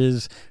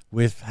challenges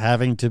with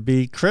having to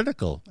be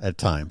critical at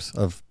times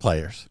of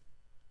players?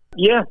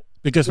 Yeah.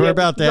 Because we're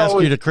about to ask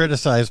you to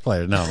criticize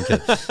players. No, I'm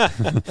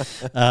kidding.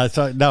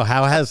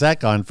 How has that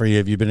gone for you?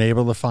 Have you been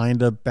able to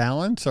find a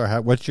balance, or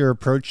what's your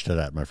approach to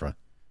that, my friend?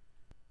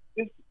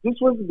 This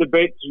was a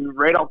debate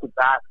right off the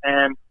bat,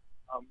 and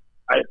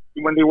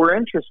when they were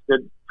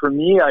interested, for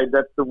me,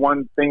 that's the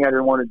one thing I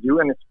didn't want to do,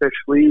 and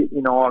especially,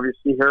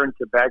 obviously here in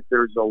Quebec,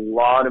 there's a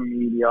lot of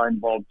media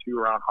involved too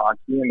around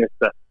hockey, and it's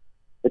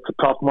a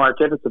tough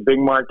market, it's a big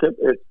market,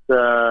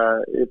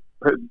 it's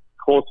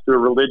close to a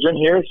religion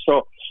here,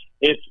 so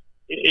it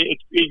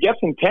gets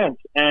intense,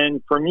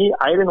 and for me,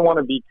 I didn't want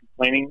to be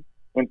complaining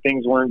when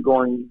things weren't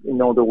going,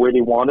 the way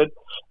they wanted.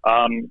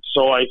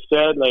 So I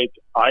said,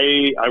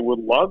 I would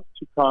love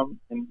to come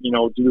and,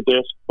 do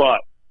this,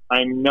 but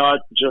I'm not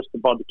just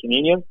about the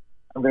Canadians.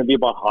 I'm going to be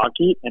about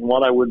hockey. And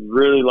what I would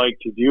really like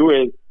to do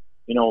is,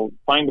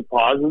 find the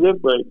positive,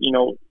 but, do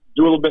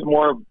a little bit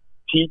more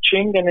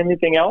teaching than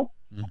anything else,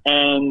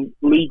 and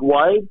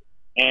league-wide,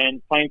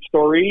 and find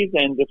stories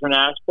and different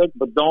aspects,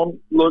 but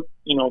don't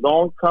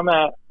come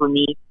for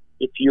me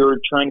if you're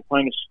trying to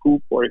find a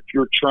scoop, or if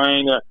you're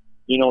trying to,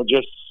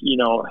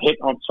 hit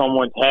on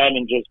someone's head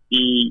and just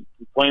be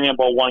complaining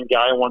about one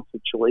guy, one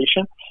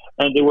situation.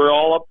 And they were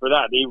all up for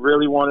that. They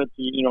really wanted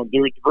to,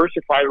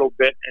 diversify a little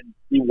bit and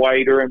be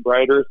wider and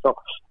brighter. So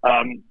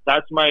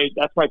that's my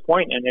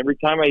point. And every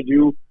time I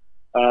do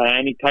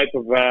any type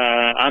of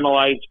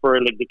analyze for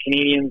the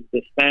Canadians,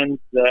 the Sens,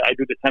 I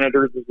do the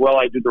Senators as well.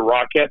 I do the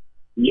Rocket,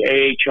 the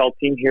AHL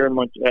team here in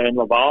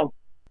Laval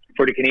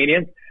for the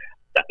Canadians.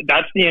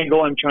 That's the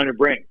angle I'm trying to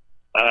bring.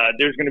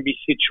 There's going to be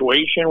a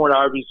situation where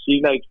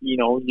obviously,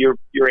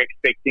 you're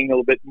expecting a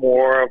little bit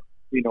more of,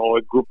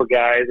 a group of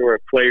guys or a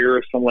player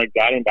or something like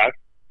that, and that's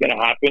going to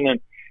happen.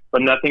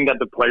 But nothing that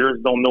the players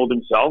don't know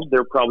themselves.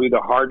 They're probably the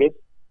hardest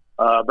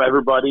of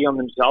everybody on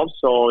themselves.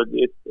 So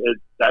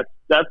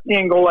that's the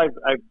angle I've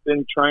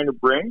been trying to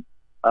bring,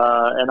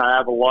 and I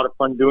have a lot of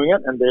fun doing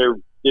it. And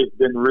they've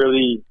been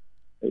really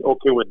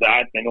okay with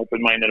that and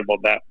open-minded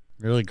about that.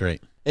 Really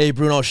great. Hey,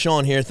 Bruno,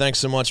 Sean here. Thanks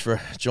so much for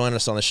joining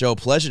us on the show.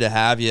 Pleasure to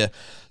have you.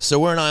 So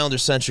we're an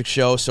Islander-centric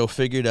show, so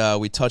figured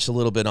we touch a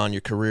little bit on your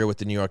career with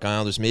the New York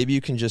Islanders. Maybe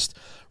you can just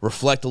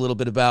reflect a little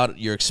bit about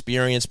your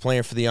experience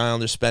playing for the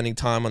Islanders, spending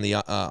time on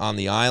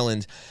the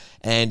island.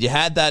 And you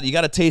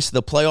got a taste of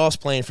the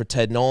playoffs playing for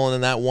Ted Nolan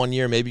in that 1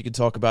 year. Maybe you could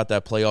talk about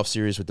that playoff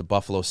series with the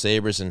Buffalo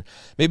Sabres, and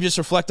maybe just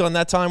reflect on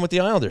that time with the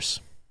Islanders.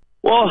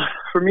 Well,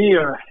 for me,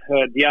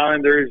 the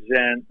Islanders,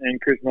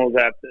 and Chris knows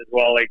that as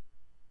well,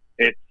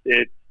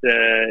 it's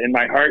in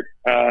my heart.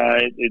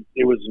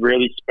 It was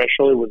really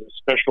special. It was a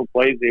special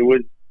place. It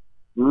was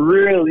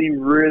really,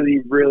 really,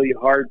 really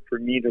hard for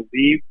me to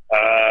leave.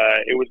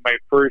 It was my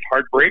first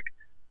heartbreak,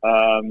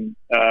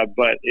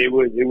 but it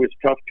was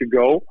tough to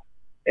go.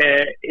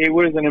 It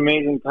was an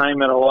amazing time.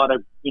 Met a lot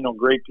of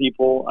great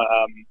people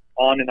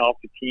on and off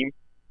the team,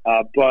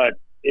 but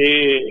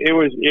it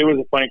was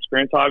a fun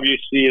experience.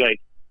 Obviously,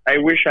 I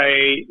wish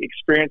I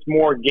experienced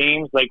more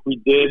games like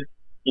we did,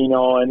 in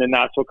the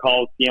Nassau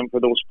Coliseum for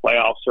those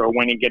playoffs, or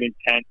when it get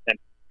intense,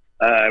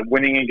 and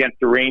winning against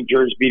the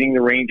Rangers, beating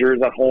the Rangers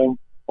at home,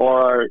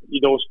 or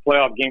those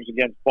playoff games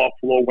against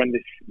Buffalo when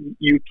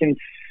you can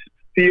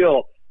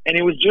feel, and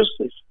it was just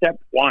a step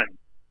one.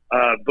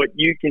 but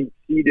you can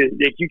see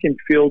you can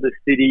feel the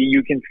city,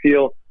 you can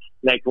feel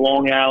like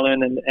Long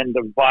Island and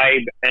the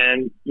vibe.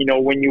 And,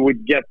 when you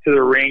would get to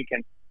the rink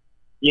and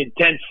the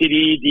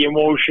intensity, the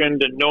emotion,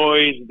 the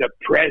noise, the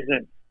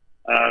presence,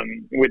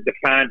 with the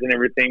fans and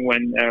everything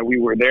when we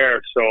were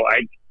there. So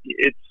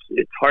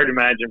it's hard to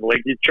imagine.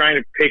 Like, you're trying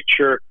to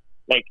picture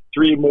like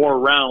 3 more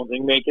rounds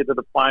and make it to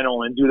the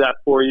final and do that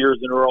 4 years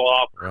in a row.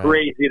 How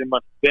crazy it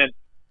must have been.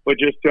 But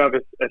just to have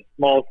a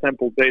small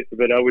sample taste of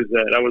it, that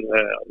was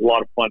a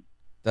lot of fun.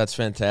 That's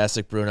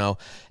fantastic, Bruno.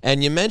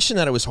 And you mentioned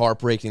that it was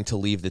heartbreaking to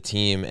leave the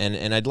team,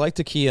 and I'd like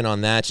to key in on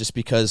that just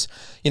because,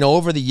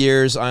 over the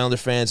years, Islander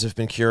fans have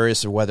been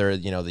curious of whether,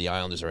 the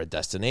Islanders are a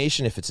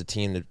destination, if it's a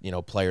team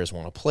that, players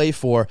want to play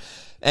for.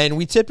 And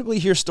we typically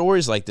hear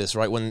stories like this,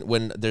 right?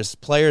 When there's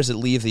players that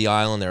leave the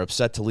Island, they're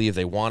upset to leave,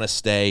 they want to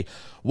stay.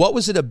 What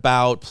was it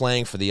about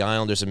playing for the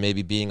Islanders and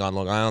maybe being on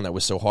Long Island that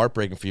was so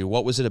heartbreaking for you?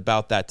 What was it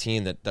about that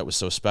team that was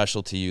so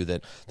special to you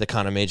that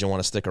kind of made you want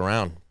to stick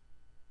around?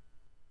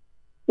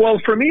 Well,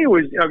 for me, it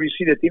was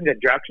obviously the team that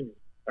drafted me.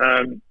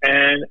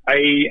 And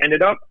I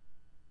ended up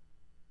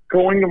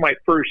going to my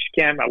first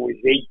camp. I was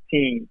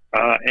 18.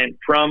 And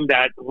from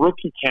that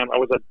rookie camp, I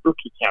was at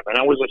rookie camp. And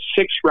I was a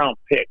 6th-round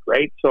pick,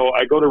 right? So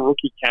I go to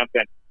rookie camp,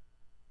 and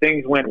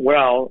things went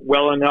well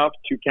enough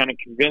to kind of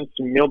convince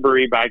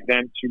Millbury back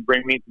then to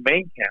bring me to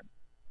main camp.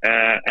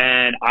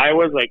 And I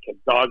was like a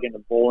dog in a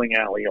bowling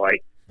alley.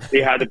 Like,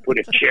 they had to put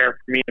a chair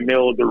for me in the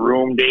middle of the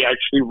room. They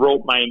actually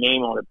wrote my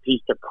name on a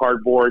piece of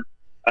cardboard.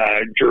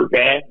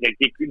 Gervais,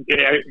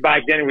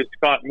 back then it was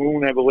Scott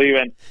Moon, I believe,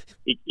 and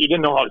he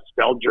didn't know how to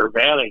spell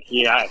Gervais. Like,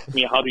 he asked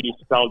me, how do you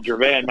spell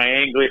Gervais? And my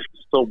English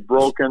was so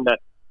broken that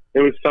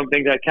it was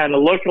something that kind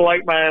of looked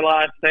like my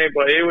last name,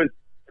 but it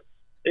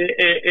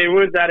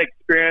was that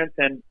experience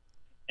and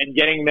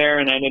getting there.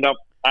 And I ended up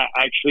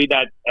I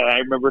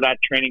remember that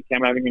training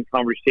camp having a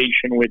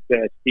conversation with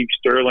Steve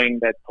Sterling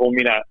that told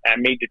me that I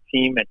made the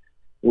team, and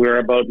we were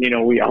about,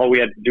 all we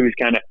had to do is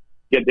kind of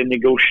get the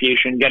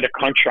negotiation, get a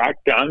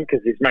contract done, because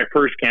it's my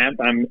first camp.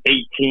 I'm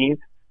 18,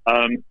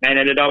 and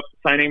ended up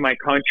signing my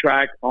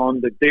contract on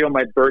the day of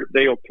my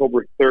birthday,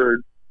 October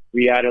 3rd.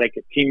 We had like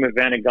a team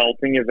event, a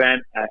golfing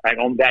event. I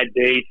on that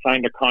day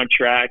signed a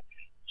contract,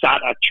 sat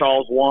at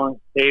Charles Wong's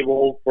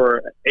table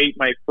ate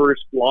my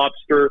first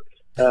lobster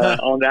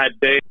on that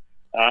day.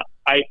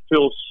 I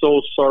feel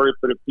so sorry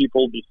for the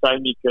people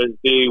beside me because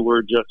they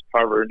were just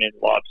covered in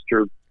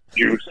lobster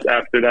juice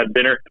after that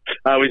dinner.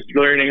 I was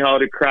learning how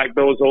to crack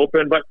those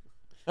open. But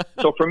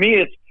so for me,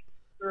 it's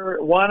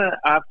one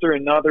after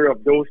another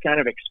of those kind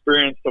of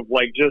experience of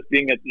like just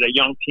being a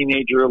young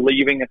teenager,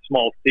 leaving a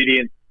small city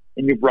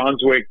in New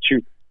Brunswick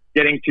to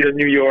getting to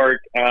New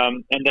York.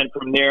 And then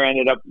from there, I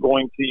ended up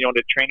going to,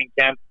 the training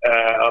camp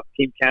of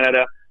Team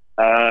Canada,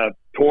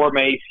 tore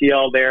my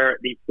ACL there.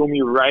 They flew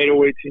me right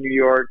away to New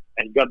York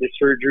and got the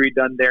surgery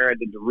done there. I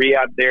did the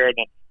rehab there and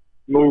then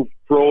moved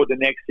pro the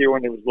next year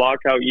when it was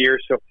lockout year.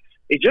 So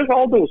it's just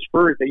all those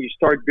spurs that you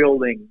start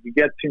building, you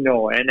get to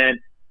know. And then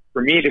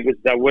for me, it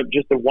was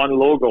just the one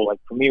logo. Like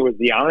for me, it was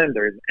the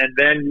Islanders. And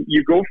then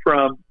you go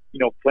from,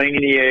 playing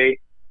in the A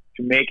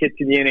to make it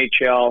to the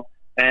NHL,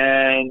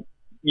 and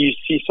you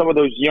see some of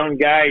those young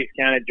guys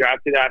kind of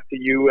drafted after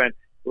you. And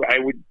I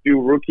would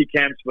do rookie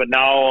camps, but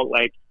now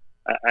like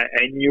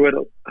I knew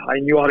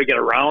how to get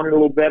around it a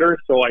little better.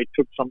 So I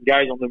took some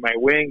guys under my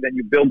wing. Then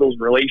you build those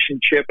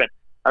relationships. And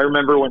I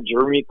remember when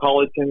Jeremy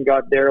Colleton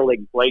got there, like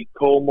Blake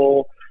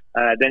Como.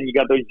 Then you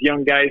got those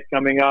young guys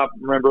coming up. I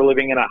remember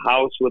living in a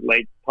house with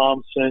like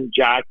Thompson,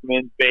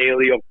 Jackman,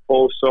 Bailey,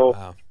 Oposo.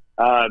 Wow.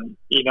 I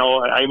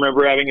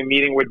remember having a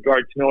meeting with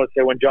Gartino and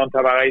said when John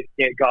Tavares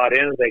got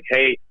in, it was like,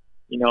 hey,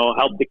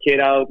 help the kid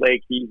out.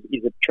 Like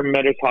he's a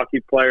tremendous hockey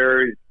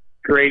player,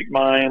 great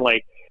mind.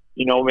 Like,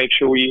 make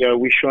sure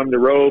we show him the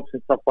ropes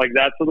and stuff like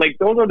that. So like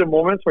those are the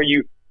moments where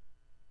you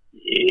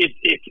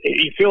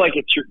feel like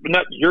it's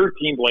not your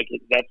team, but like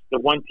that's the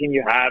one team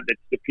you have.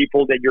 It's the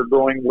people that you're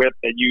going with.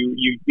 That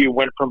you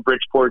went from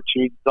Bridgeport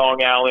to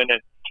Long Island,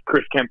 and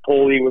Chris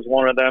Campoli was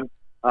one of them.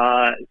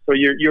 So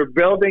you're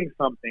building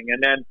something,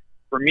 and then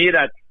for me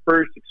that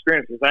first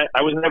experience is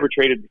I was never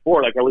traded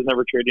before. Like I was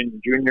never traded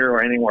in junior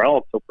or anywhere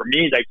else. So for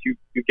me, like you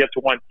get to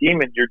one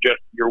team and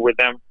you're with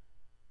them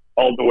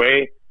all the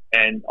way.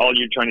 And all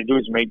you're trying to do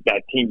is make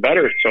that team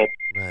better. So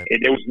right.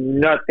 There was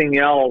nothing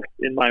else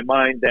in my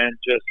mind than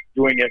just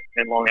doing it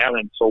in Long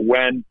Island. So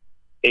when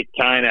it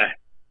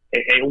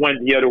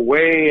went the other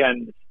way,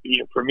 and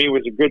for me it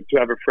was good to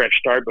have a fresh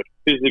start, but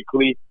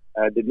physically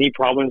the knee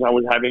problems I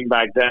was having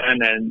back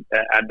then and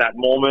at that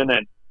moment,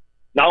 and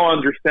now I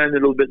understand a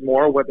little bit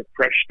more what the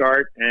fresh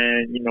start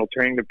and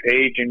turning the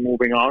page and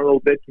moving on a little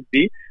bit can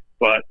be.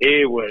 But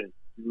it was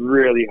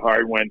really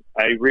hard when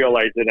I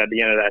realized it at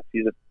the end of that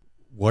season.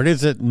 What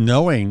is it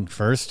knowing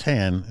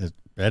firsthand,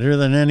 better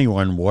than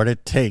anyone, what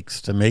it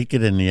takes to make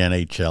it in the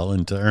NHL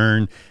and to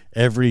earn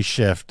every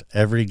shift,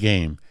 every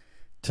game,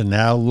 to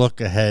now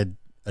look ahead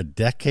a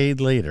decade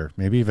later,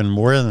 maybe even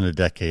more than a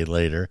decade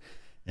later,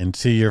 and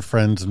see your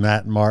friends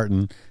Matt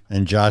Martin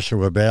and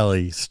Joshua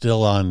Bailey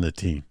still on the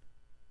team?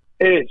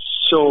 It's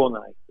so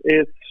nice.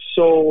 it's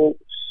so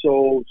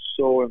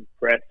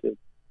impressive.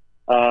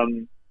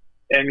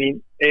 I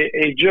mean,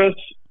 it just,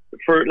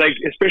 for like,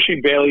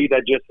 especially Bailey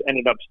that just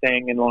ended up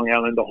staying in Long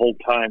Island the whole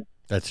time.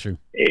 That's true.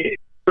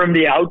 From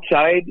the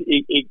outside,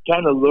 it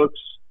kind of looks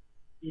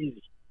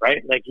easy,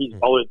 right? Like he's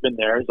always been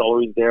there, he's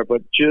always there.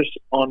 But just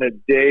on a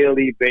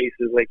daily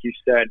basis, like you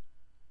said,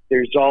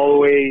 there's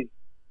always,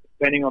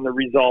 depending on the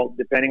result,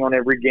 depending on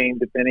every game,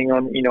 depending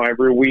on,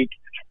 every week,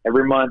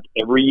 every month,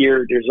 every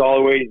year, there's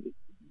always,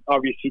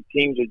 obviously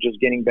teams are just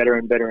getting better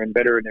and better and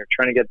better, and they're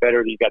trying to get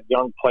better. You got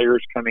young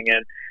players coming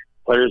in,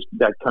 players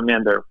that come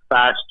in, they're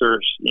faster,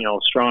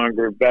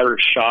 stronger, better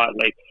shot.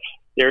 Like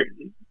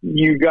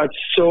you got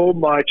so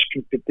much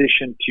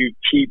competition to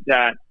keep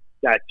that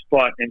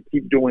spot and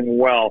keep doing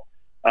well.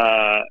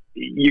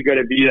 You got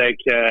to be like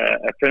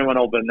a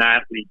phenomenal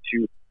athlete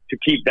to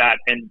keep that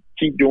and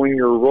keep doing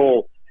your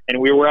role. And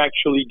we were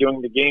actually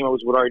doing the game. I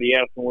was with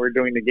RDS when we were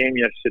doing the game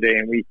yesterday,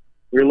 and we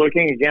were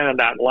looking again at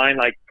that line,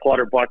 like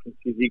Clutterbuck and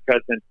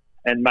Cizikas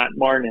and Matt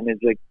Martin, and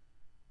it's like,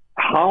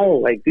 how,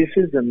 like, this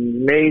is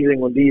amazing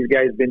what these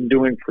guys been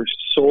doing for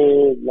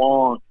so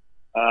long.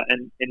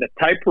 And in the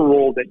type of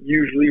role that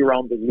usually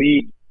around the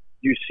league,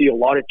 you see a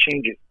lot of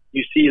changes.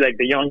 You see, like,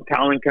 the young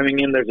talent coming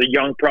in. There's a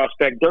young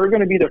prospect. They're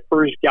going to be the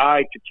first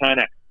guy to kind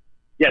of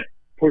get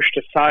pushed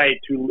aside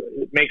to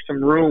make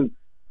some room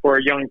for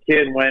a young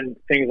kid when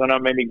things are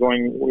not maybe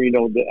going,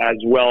 as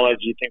well as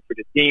you think for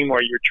the team,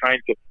 or you're trying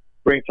to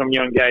bring some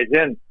young guys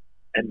in.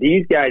 And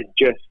these guys,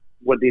 just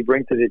what they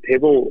bring to the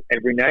table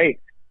every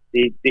night,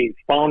 they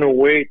found a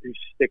way to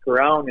stick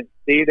around and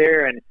stay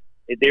there. And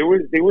there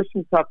were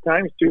some tough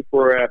times too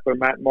for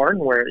Matt Martin,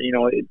 where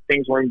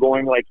things weren't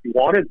going like he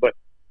wanted, but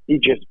he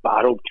just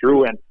battled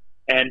through.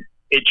 And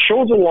it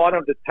shows a lot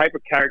of the type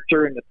of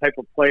character and the type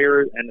of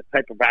player and the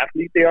type of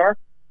athlete they are.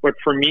 But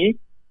for me,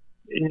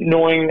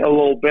 knowing a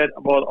little bit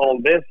about all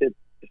this, it's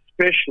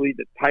especially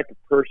the type of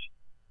person.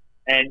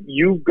 And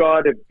you've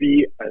got to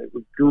be a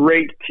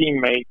great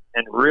teammate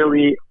and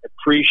really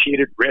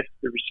appreciated,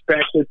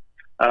 respected,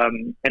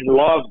 and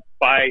loved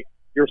by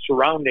your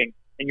surrounding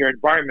and your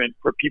environment,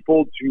 for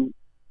people to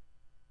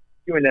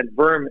you in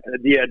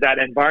that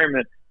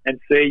environment and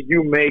say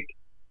you make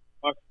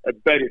us a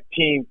better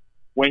team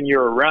when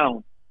you're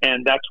around.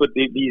 And that's what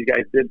these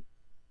guys did.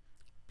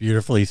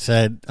 Beautifully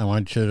said.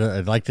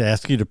 I'd like to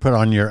ask you to put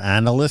on your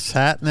analyst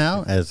hat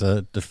now as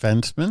a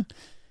defenseman.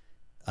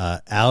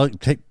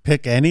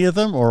 Pick any of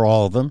them or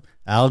all of them.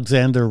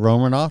 Alexander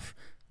Romanov,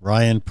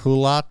 Ryan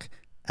Pulock,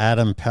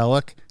 Adam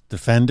Pelech.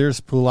 Defenders,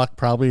 Pulock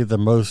probably the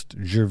most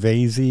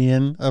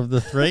Gervaisian of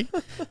the three.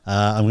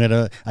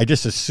 I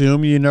just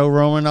assume you know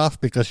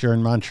Romanov because you're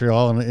in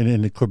Montreal and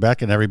in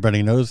Quebec and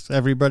everybody knows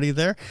everybody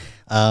there.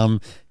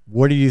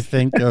 What do you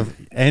think of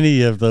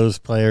any of those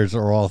players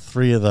or all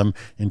three of them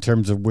in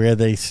terms of where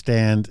they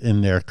stand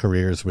in their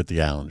careers with the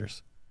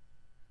Islanders?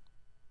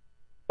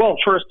 Well,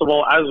 first of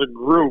all, as a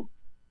group,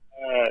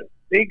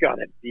 they got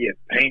to be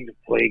a pain to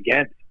play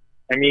against.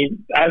 I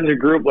mean, as a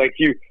group, like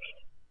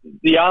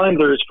the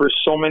Islanders for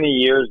so many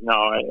years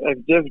now,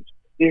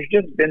 they've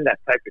just been that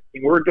type of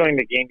team. We were doing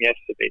the game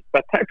yesterday. It's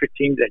that type of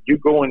team that you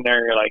go in there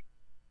and you're like,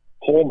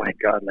 oh my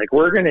God, like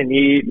we're going to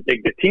need,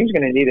 like the team's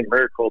going to need a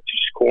miracle to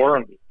score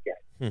on these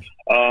guys.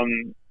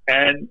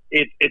 And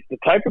it's the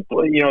type of,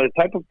 the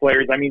type of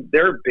players, I mean,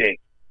 they're big.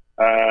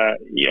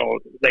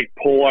 Like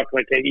Pulock,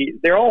 like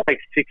they're all like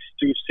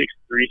 6'2",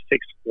 6'3",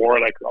 6'4",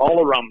 like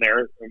all around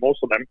there, most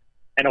of them.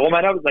 And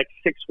Romanov is like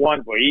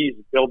 6'1", but he's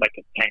built like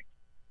a tank.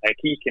 Like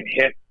he can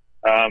hit.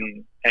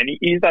 And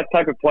he's that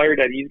type of player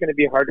that he's going to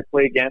be hard to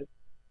play against.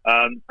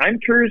 I'm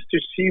curious to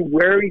see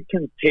where he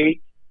can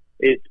take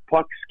his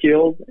puck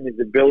skills and his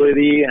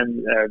ability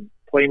and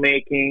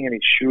playmaking and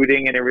his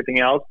shooting and everything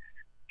else.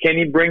 Can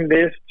he bring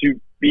this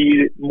to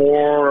be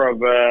more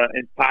of a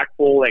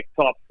impactful, like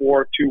top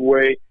four,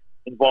 two-way,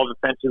 involved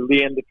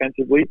offensively and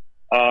defensively?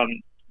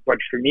 But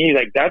for me,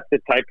 like that's the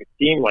type of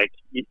team. Like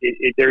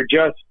they're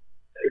just,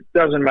 it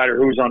doesn't matter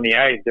who's on the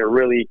ice. They're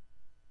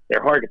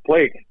hard to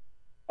play against.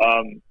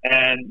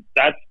 And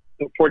that's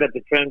for that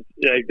defense,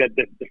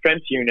 the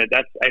defense unit.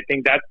 I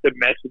think that's the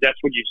message. That's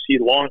what you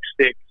see: long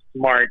stick,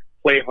 smart,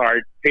 play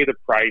hard, pay the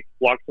price,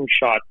 block some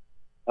shots.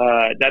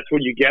 That's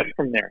what you get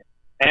from there.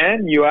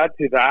 And you add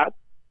to that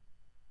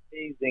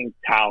amazing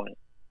talent,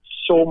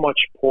 so much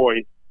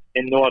poise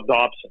in Noah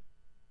Dobson.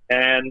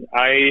 And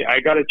I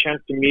got a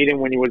chance to meet him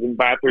when he was in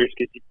Bathurst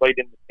because he played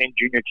in the same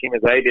junior team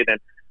as I did. And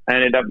I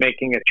ended up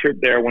making a trip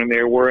there when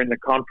they were in the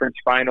conference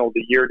final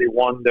the year they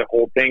won the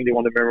whole thing. They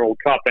won the Memorial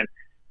Cup. And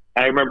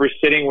I remember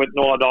sitting with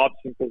Noah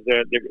Dobson because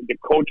the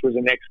coach was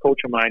an ex-coach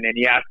of mine. And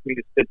he asked me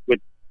to sit with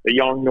the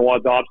young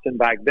Noah Dobson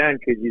back then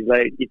because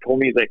he told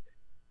me,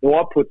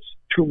 Noah puts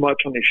too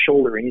much on his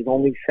shoulder and he's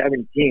only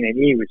 17. And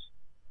he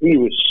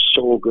was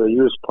so good. He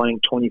was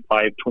playing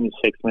 25,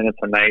 26 minutes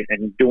a night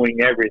and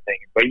doing everything.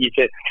 But he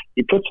said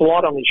he puts a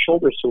lot on his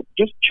shoulder. So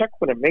just check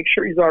with him. Make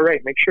sure he's all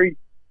right. Make sure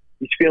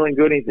he's feeling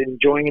good. He's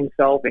enjoying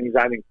himself and he's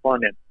having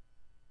fun. And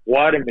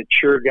what a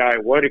mature guy.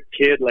 What a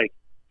kid, like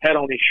head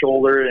on his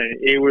shoulder.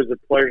 And it was a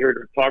pleasure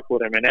to talk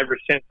with him. And ever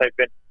since I've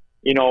been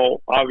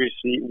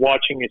obviously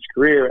watching his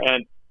career.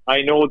 And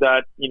I know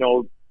that,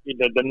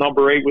 the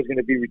number 8 was going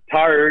to be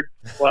retired,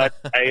 but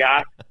I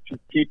asked to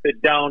keep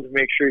it down to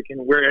make sure he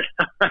can wear it.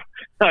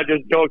 Not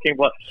just joking,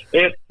 but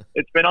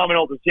it's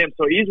phenomenal to see him.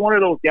 So he's one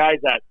of those guys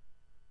that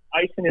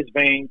ice in his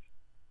veins,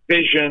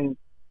 vision,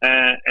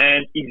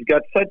 and he's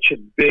got such a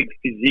big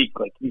physique.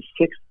 Like he's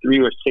 6'3"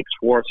 or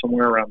 6'4",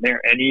 somewhere around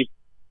there, and he's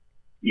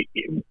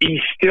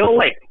still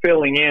like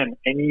filling in,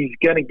 and he's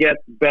gonna get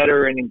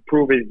better and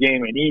improve his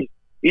game. And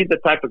he's the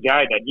type of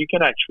guy that you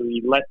can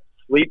actually let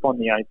sleep on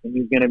the ice, and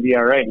he's gonna be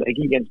all right. Like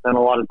he can spend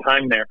a lot of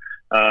time there,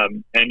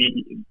 and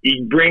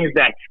he brings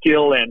that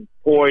skill and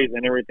poise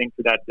and everything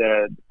to that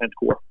defense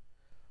core.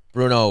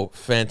 Bruno,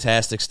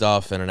 fantastic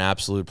stuff and an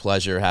absolute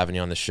pleasure having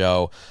you on the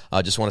show.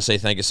 I just want to say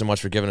thank you so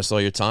much for giving us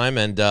all your time,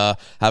 and have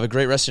a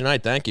great rest of your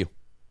night. Thank you.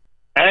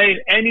 Hey,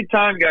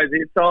 anytime, guys.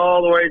 It's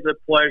always a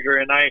pleasure.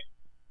 And I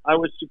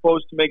was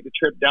supposed to make the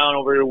trip down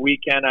over the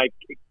weekend. I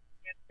can't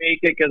make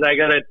it because I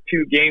got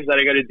 2 games that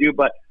I got to do,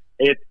 but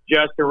it's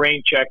just a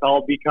rain check.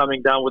 I'll be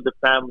coming down with the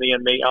family,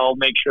 and I'll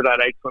make sure that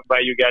I swing by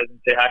you guys and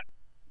say hi.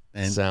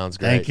 And sounds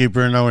great. Thank you,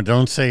 Bruno. And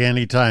don't say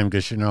any time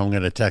because I'm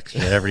going to text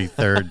you every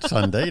third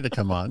Sunday to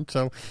come on.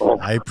 So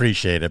I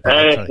appreciate it.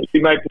 It's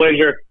my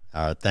pleasure.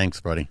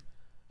 Thanks, buddy.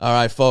 All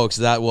right, folks,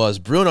 that was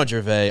Bruno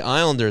Gervais,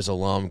 Islanders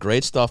alum.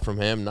 Great stuff from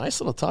him. Nice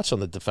little touch on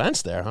the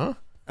defense there, huh?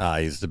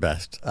 He's the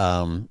best.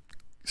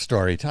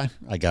 Story time.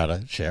 I got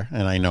to share.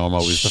 And I know I'm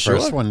always the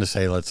first one to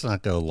say, let's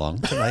not go long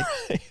tonight.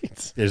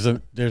 There's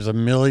a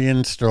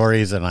million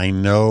stories, and I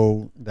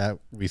know that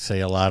we say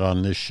a lot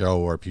on this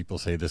show, or people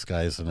say this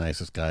guy is the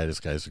nicest guy,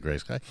 this guy's the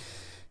greatest guy.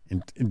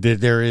 And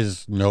there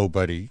is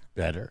nobody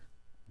better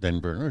than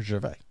Bruno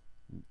Gervais,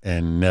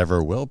 and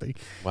never will be.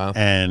 Wow.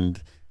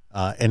 And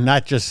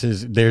not just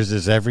there's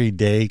his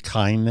everyday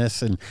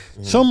kindness, and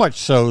so much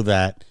so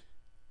that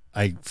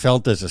I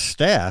felt as a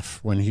staff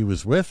when he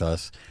was with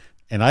us,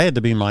 and I had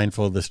to be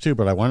mindful of this too,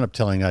 but I wound up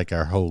telling like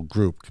our whole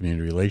group,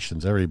 community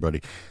relations,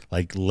 everybody,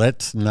 like,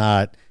 let's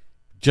not,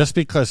 just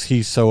because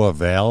he's so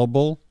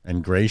available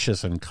and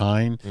gracious and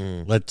kind,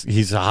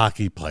 he's a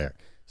hockey player.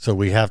 So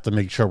we have to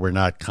make sure we're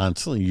not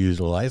constantly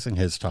utilizing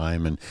his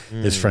time and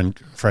his friend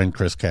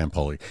Chris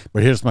Campoli.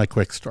 But here's my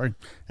quick story,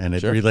 and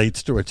it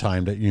relates to a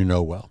time that you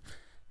know well.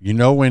 You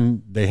know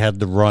when they had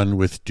the run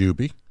with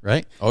Doobie,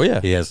 right? Oh, yeah.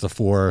 He has the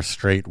 4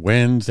 straight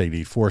wins. They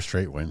need 4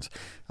 straight wins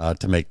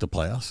to make the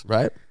playoffs.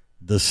 Right.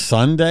 The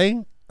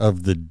Sunday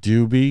of the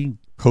Doobie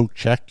poke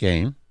check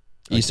game,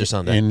 Easter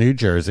Sunday in New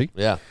Jersey.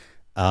 Yeah.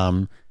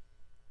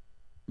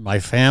 My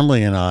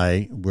family and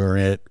I were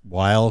at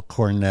Weill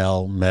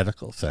Cornell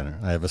Medical Center.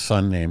 I have a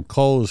son named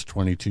Cole, who's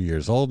 22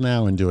 years old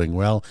now and doing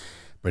well,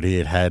 but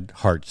he had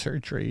heart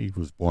surgery. He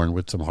was born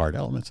with some heart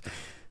elements.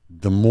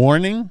 The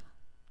morning,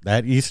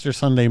 that Easter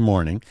Sunday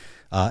morning,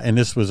 and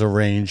this was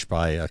arranged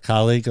by a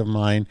colleague of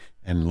mine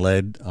and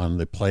led on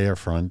the player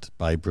front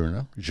by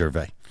Bruno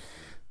Gervais.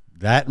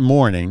 That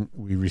morning,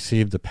 we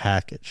received a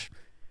package,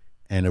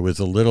 and it was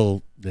a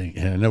little, and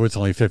I know it's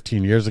only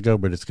 15 years ago,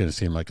 but it's going to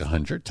seem like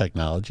 100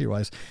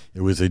 technology-wise. It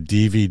was a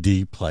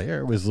DVD player.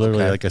 It was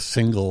literally like a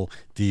single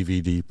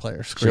DVD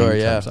player. Screen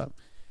comes up.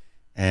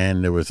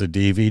 And there was a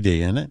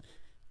DVD in it,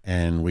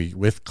 and we,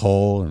 with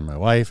Cole and my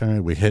wife,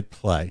 and we hit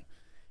play.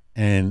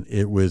 And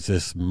it was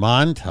this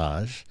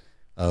montage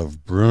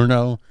of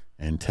Bruno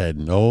and Ted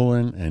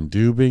Nolan and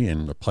Doobie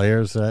and the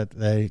players that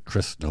day,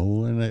 Chris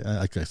Nolan,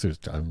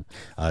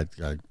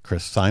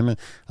 Chris Simon,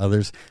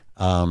 others,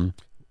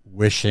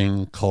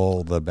 wishing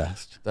Cole the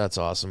best. That's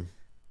awesome.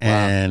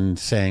 And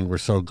saying, we're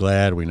so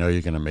glad, we know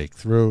you're going to make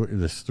through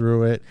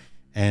it.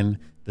 And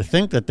to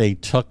think that they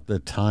took the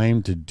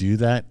time to do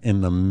that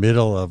in the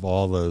middle of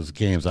all those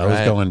games, I was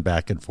going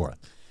back and forth.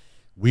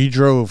 We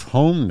drove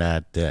home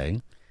that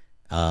day.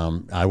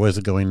 I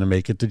wasn't going to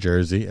make it to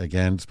Jersey.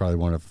 Again, it's probably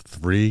one of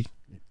 3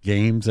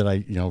 games that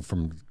I,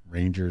 from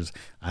Rangers,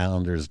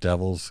 Islanders,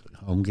 Devils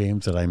home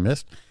games that I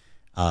missed.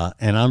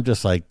 And I'm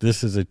just like,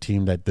 this is a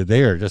team that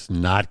they are just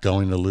not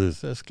going to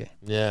lose this game.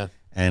 Yeah.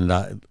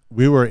 And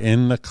we were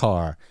in the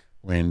car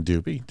when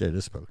Doobie did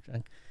his poke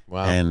check.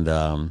 Wow.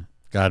 And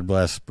God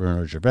bless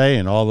Bruno Gervais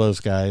and all those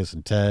guys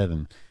and Ted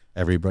and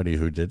everybody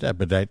who did that.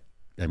 But that,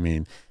 I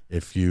mean,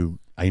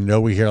 I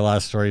know we hear a lot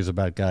of stories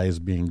about guys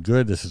being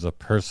good. This is a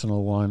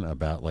personal one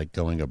about like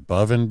going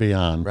above and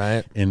beyond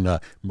in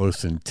the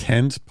most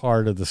intense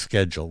part of the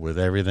schedule with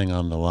everything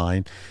on the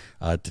line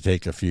to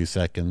take a few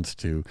seconds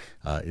to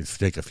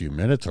take a few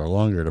minutes or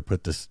longer to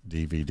put this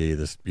DVD,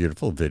 this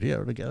beautiful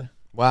video together.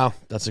 Wow,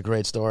 that's a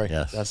great story.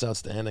 Yes. That's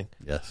outstanding.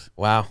 Yes.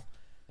 Wow.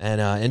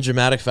 And in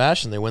dramatic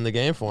fashion, they win the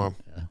game for him.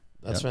 Yeah.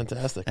 That's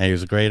fantastic. And he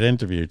was a great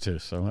interview too.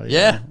 So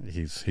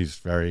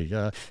he's very.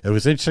 It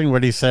was interesting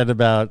what he said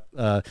about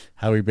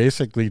how he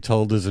basically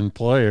told his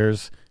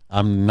employers,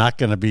 "I'm not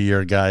going to be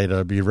your guy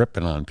to be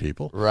ripping on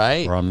people,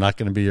 right? Or I'm not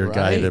going to be your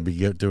guy to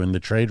be doing the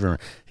trade rumor."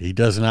 He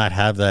does not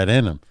have that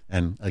in him.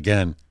 And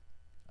again,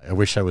 I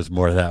wish I was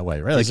more that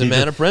way. Right? He's a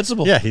man of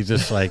principle. Yeah, he's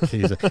just like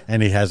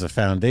and he has a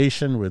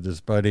foundation with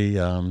his buddy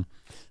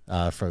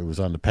It was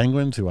on the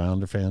Penguins, who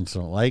Islander fans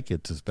don't like.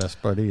 It's his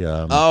best buddy.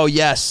 Oh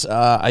yes,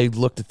 I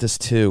looked at this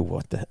too.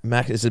 What the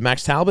is it?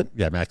 Max Talbot?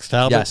 Yeah, Max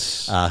Talbot.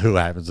 Yes, who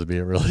happens to be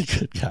a really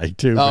good guy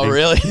too. Oh,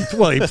 really?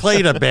 Well, he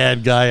played a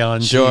bad guy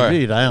on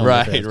TV.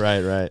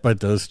 Right.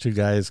 But those two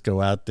guys go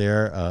out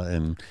there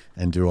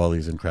and do all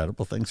these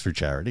incredible things for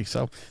charity.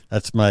 So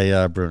that's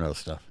my Bruno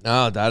stuff.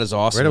 Oh, that is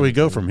awesome. Where do we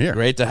go from here?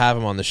 Great to have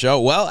him on the show.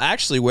 Well,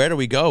 actually, where do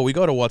we go? We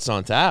go to What's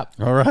on Tap.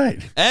 All right,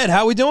 Ed,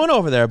 how we doing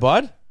over there,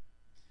 bud?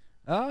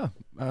 We're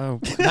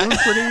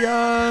pretty,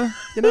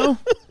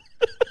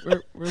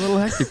 we're a little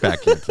hectic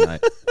back here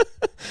tonight.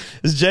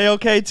 Is Jay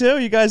okay too?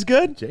 You guys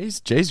good?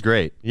 Jay's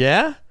great.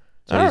 Yeah?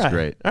 Jay's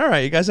great. All right.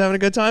 You guys having a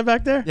good time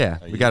back there? Yeah,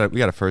 we got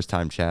a first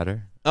time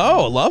chatter.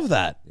 Oh, love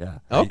that. Yeah.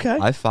 Okay.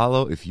 I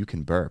follow If You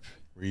Can Burp.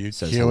 were you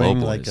Says hello,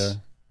 queuing boys.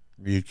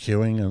 Were you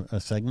queuing a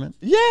segment?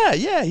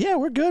 Yeah.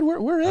 We're good.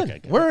 We're in. Okay,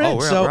 good. We're in. Oh,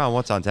 we're on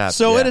What's on Tap.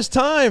 So yeah. it is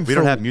time. We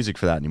don't have music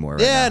for that anymore.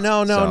 Right Yeah,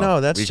 now.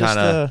 no. That's we just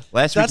kinda,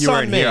 last week that's you on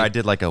weren't me. here. I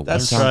did like a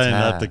That's What's on Trying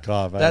Tap. not to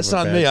cough. That's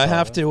on me. I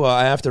have to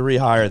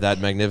rehire that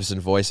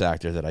magnificent voice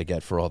actor that I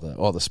get for all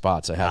the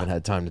spots. I haven't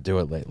had time to do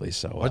it lately.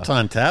 So What's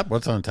on Tap?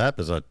 What's on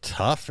Tap is a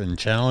tough and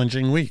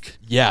challenging week.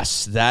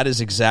 Yes, that is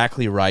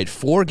exactly right.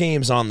 4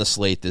 games on the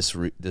slate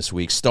this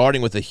week,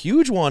 starting with a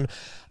huge one.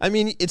 I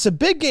mean, it's a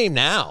big game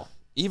now,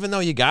 even though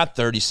you got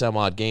 30 some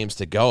odd games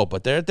to go,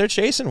 but they're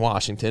chasing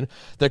Washington.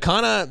 They're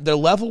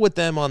level with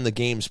them on the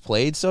games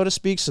played, so to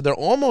speak. So they're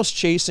almost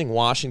chasing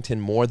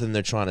Washington more than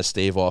they're trying to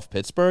stave off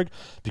Pittsburgh,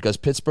 because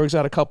Pittsburgh's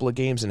got a couple of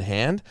games in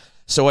hand.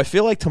 So I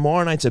feel like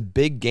tomorrow night's a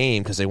big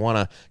game because they want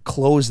to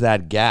close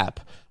that gap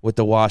with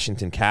the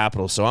Washington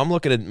Capitals. So I'm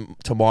looking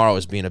at tomorrow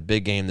as being a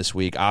big game this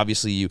week.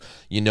 Obviously,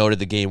 you noted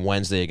the game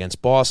Wednesday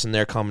against Boston.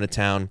 They're coming to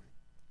town.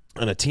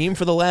 And a team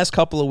for the last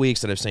couple of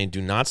weeks that I'm saying do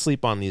not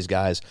sleep on these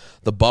guys,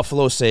 the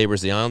Buffalo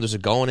Sabres. The Islanders are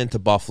going into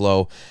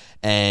Buffalo,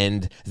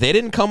 and they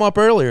didn't come up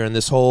earlier in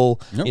this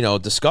whole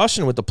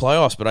discussion with the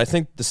playoffs, but I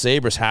think the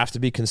Sabres have to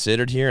be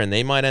considered here, and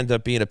they might end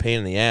up being a pain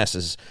in the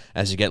ass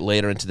as you get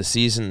later into the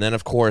season. And then,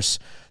 of course,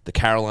 the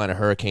Carolina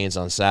Hurricanes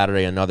on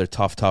Saturday, another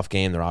tough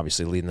game. They're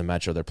obviously leading the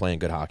Metro. They're playing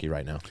good hockey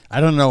right now. I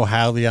don't know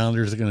how the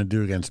Islanders are going to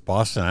do against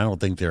Boston. I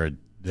don't think they're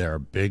a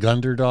big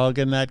underdog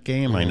in that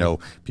game. I know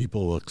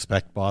people will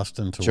expect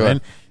Boston to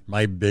win.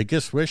 My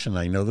biggest wish, and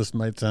I know this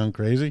might sound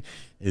crazy,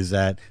 is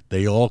that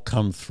they all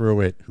come through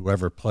it,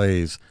 whoever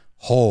plays,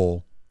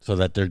 whole, so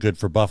that they're good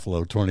for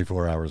Buffalo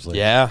 24 hours later.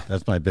 Yeah.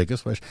 That's my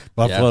biggest wish.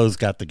 Buffalo's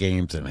got the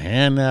games in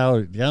hand now.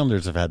 The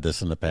Islanders have had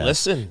this in the past.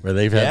 Listen, where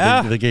they've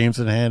had the games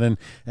in hand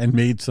and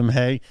made some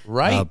hay.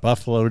 Right.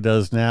 Buffalo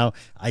does now.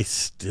 I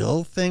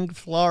still think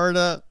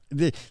Florida...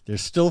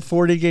 There's still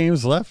 40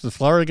 games left. Is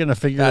Florida going to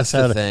figure this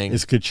out?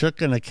 Is Tkachuk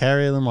going to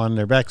carry them on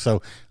their back?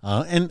 So,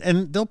 and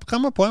there'll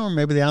come a point where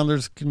maybe the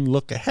Islanders can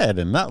look ahead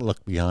and not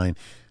look behind.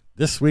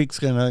 This week's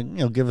going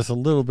to give us a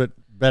little bit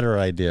better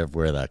idea of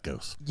where that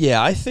goes.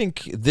 Yeah, I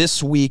think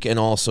this week and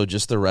also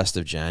just the rest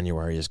of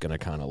January is going to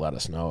kind of let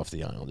us know if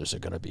the Islanders are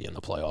going to be in the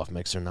playoff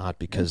mix or not,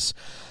 because,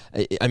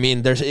 I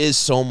mean, there is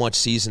so much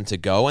season to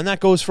go, and that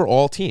goes for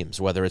all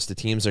teams, whether it's the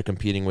teams they're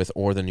competing with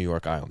or the New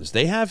York Islanders.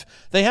 They have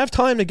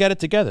time to get it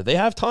together. They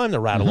have time to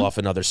rattle off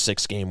another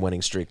 6-game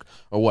winning streak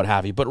or what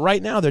have you, but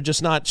right now they're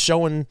just not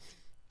showing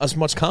as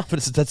much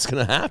confidence that that's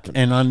going to happen.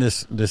 And on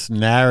this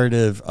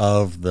narrative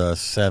of the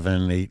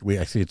 7-8 week,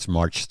 actually it's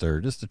March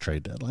 3rd is the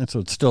trade deadline, so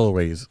it's still a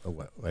ways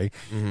away.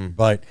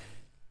 But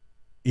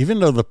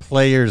even though the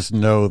players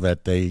know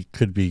that they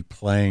could be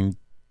playing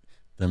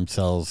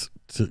themselves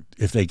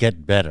if they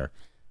get better,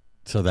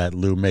 so that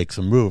Lou makes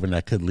a move and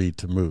that could lead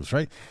to moves,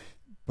 right?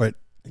 But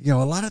a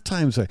lot of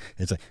times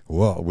it's like,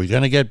 whoa, we're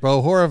going to get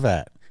Bo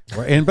Horvat.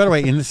 And by the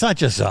way, and it's not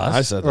just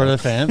us or the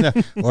fans,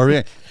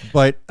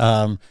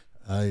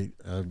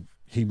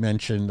 he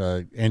mentioned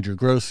Andrew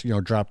Gross,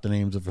 dropped the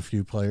names of a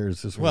few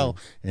players as well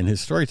in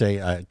his story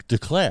today.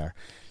 Declare.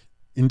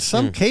 In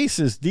some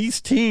cases, these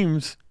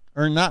teams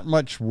are not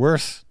much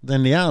worse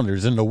than the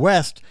Islanders. In the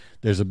West,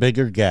 there's a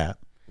bigger gap.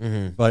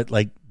 But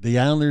like the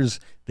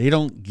Islanders, they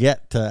don't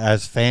get to,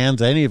 as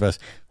fans, any of us,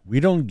 we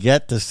don't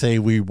get to say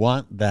we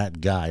want that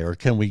guy or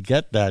can we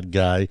get that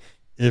guy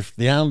if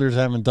the Islanders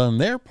haven't done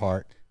their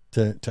part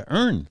to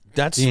earn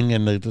being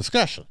in the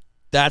discussion.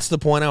 That's the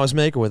point I was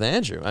making with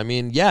Andrew. I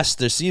mean, yes,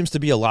 there seems to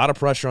be a lot of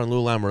pressure on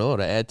Lou Lamoriello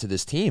to add to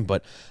this team,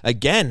 but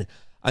again,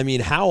 I mean,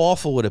 how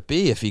awful would it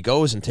be if he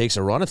goes and takes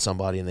a run at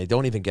somebody and they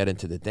don't even get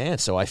into the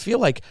dance? So I feel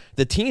like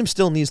the team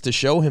still needs to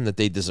show him that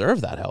they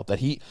deserve that help. That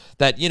he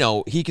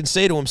can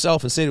say to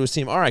himself and say to his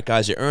team, "All right,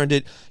 guys, you earned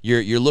it.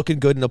 You're looking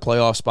good in the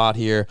playoff spot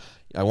here.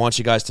 I want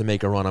you guys to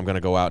make a run. I'm going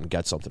to go out and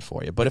get something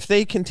for you." But if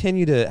they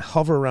continue to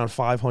hover around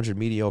 500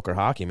 mediocre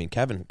hockey, I mean,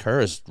 Kevin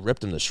Kerr has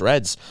ripped him to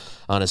shreds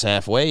on his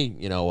halfway,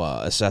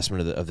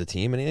 assessment of the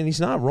team, and he's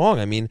not wrong.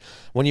 I mean,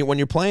 when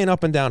you're playing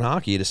up and down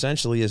hockey, it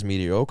essentially is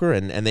mediocre,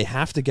 and they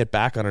have to get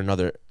back on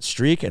another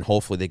streak, and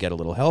hopefully they get a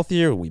little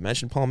healthier. We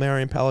mentioned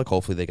Palmieri and Pelech.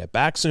 Hopefully they get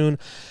back soon,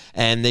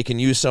 and they can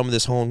use some of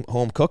this home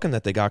cooking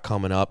that they got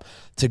coming up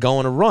to go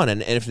on a run.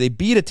 And if they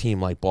beat a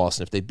team like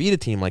Boston, if they beat a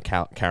team like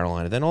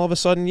Carolina, then all of a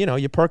sudden,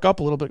 you perk up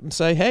a little bit and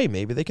say, hey,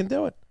 maybe they can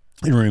do it.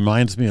 It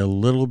reminds me a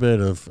little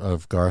bit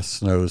of Garth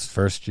Snow's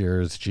first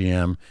year as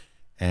GM,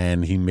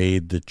 and he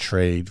made the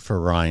trade for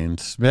Ryan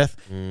Smith,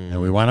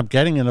 and we wound up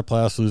getting in the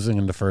playoffs, losing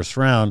in the first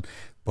round.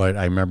 But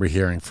I remember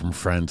hearing from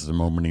friends the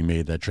moment he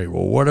made that trade,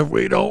 well, what if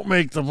we don't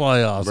make the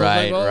playoffs?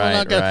 Right.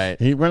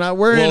 We're not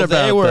worrying about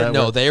that.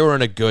 No, they were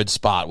in a good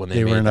spot when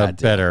they made were in that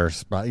a better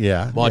spot.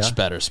 Yeah, much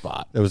better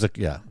spot. It was and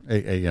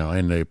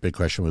the big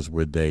question was,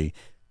 would they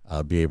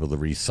be able to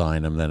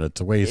re-sign him? Then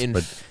it's a waste.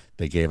 But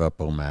they gave up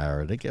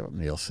O'Mara, they gave up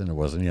Nielsen. It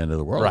wasn't the end of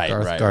the world. Right.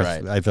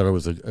 I thought it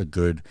was a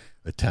good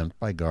attempt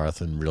by Garth,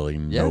 and really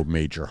no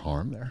major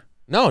harm there.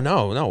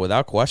 No,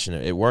 without question.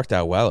 It worked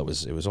out well. It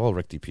was all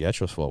Rick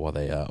DiPietro's fault while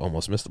they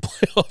almost missed the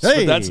playoffs.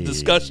 Hey. But that's a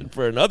discussion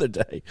for another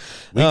day.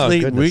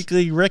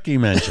 Weekly Ricky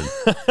mention.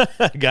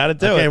 Got to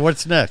do it. Okay,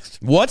 what's next?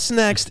 What's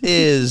next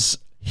is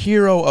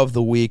Hero of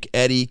the Week.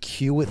 Eddie,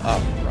 cue it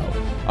up, bro.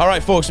 All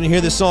right, folks, when you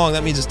hear this song,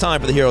 that means it's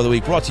time for the Hero of the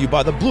Week, brought to you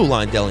by the Blue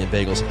Line Deli and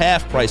Bagels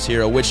half-price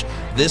hero, which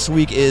this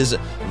week is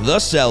the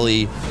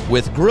Selly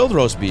with grilled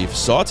roast beef,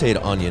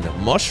 sautéed onion,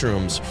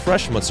 mushrooms,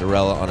 fresh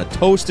mozzarella on a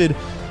toasted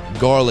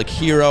garlic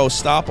hero.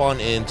 Stop on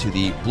into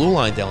the Blue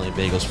Line Deli and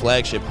Bagels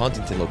flagship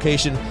Huntington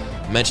location,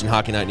 mention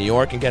Hockey Night New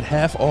York, and get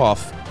half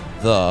off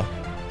the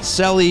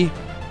Selly.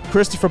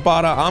 Christopher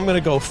Botta, I'm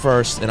going to go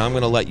first, and I'm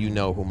going to let you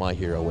know who my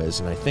hero is,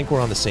 and I think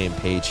we're on the same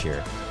page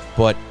here.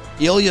 But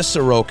Ilya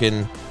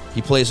Sorokin,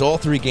 he plays all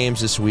 3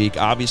 games this week.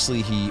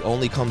 Obviously, he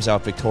only comes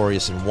out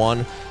victorious in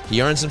 1.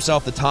 He earns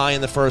himself the tie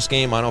in the first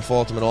game. I don't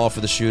fault him at all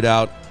for the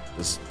shootout.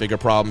 There's bigger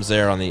problems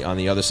there on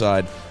the other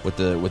side with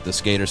the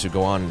skaters who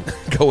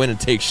go in and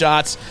take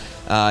shots.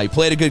 He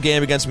played a good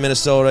game against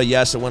Minnesota.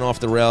 Yes, it went off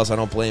the rails. I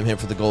don't blame him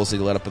for the goals that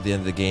he let up at the end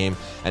of the game.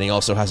 And he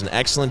also has an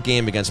excellent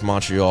game against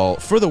Montreal.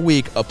 For the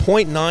week, a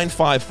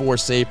 .954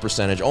 save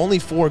percentage, only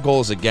 4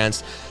 goals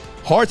against.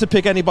 Hard to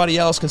pick anybody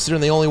else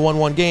considering they only won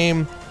 1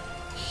 game.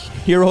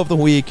 Hero of the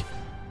week,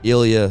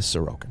 Ilya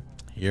Sorokin.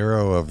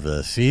 Hero of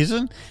the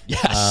season.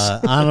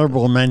 Yes.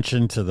 Honorable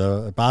mention to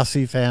the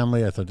Bossy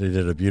family. I thought they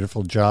did a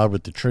beautiful job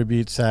with the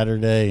tribute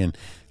Saturday, and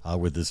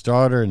with his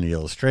daughter and the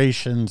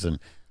illustrations and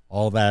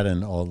all that,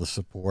 and all the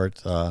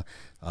support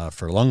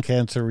for lung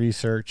cancer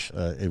research.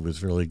 It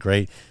was really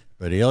great.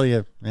 But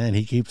Ilya, man,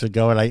 he keeps it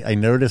going. I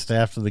noticed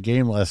after the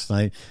game last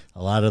night,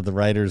 a lot of the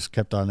writers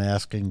kept on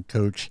asking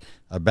Coach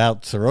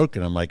about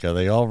Sorokin. I'm like, are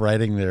they all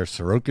writing their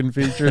Sorokin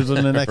features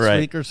in the next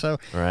week or so?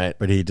 Right.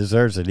 But he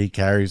deserves it. He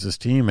carries his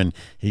team, and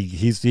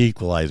he's the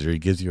equalizer. He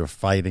gives you a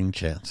fighting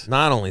chance.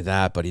 Not only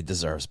that, but he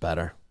deserves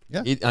better.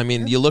 Yeah.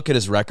 You look at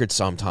his record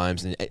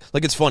sometimes, and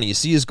it's funny. You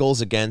see his goals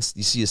against,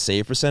 you see his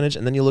save percentage,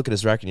 and then you look at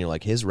his record, and you're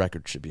like, his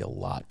record should be a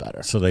lot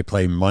better. So they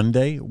play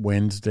Monday,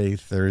 Wednesday,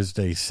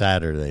 Thursday,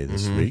 Saturday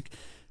this week.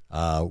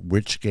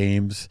 Which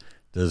games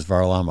does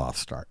Varlamov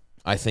start?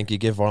 I think you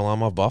give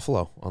Varlamov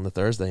Buffalo on the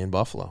Thursday in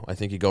Buffalo. I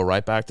think you go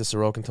right back to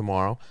Sorokin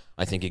tomorrow.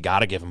 I think you got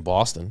to give him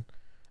Boston.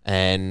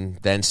 And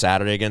then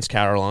Saturday against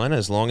Carolina,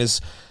 as long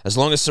as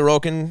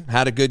Sorokin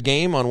had a good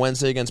game on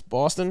Wednesday against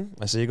Boston,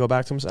 I say you go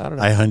back to him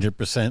Saturday. I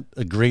 100%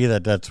 agree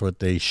that that's what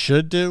they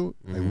should do.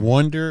 I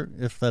wonder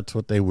if that's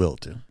what they will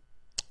do.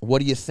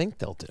 What do you think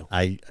they'll do?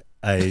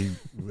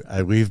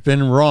 We've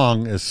been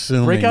wrong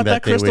assuming break out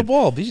that crystal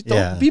ball.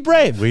 Be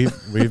brave.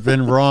 We've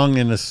been wrong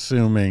in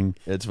assuming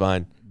it's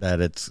fine that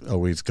it's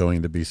always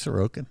going to be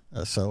Sorokin.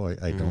 So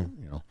I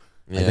don't,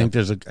 I think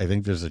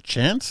there's a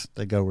chance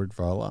they go with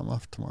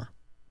Varlamov tomorrow.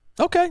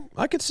 Okay,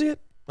 I could see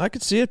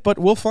it, but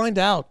we'll find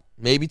out.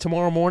 Maybe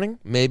tomorrow morning,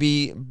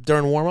 maybe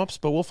during warm-ups,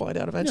 but we'll find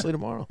out eventually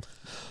tomorrow.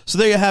 So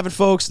there you have it,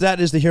 folks. That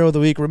is the Hero of the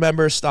Week.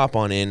 Remember, stop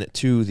on in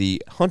to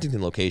the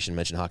Huntington location,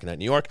 mention Hockey Night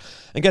New York,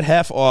 and get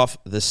half off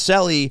the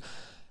Selly.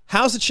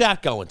 How's the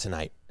chat going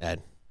tonight,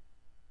 Ed?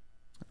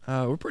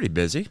 We're pretty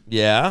busy.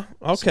 Yeah?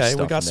 Okay,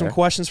 we got some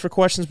questions for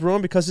Questions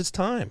Brewing because it's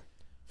time.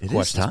 It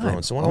is time.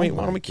 Brewing. So why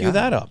don't we cue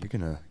that up? You're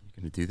gonna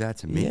do that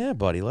to me? Yeah,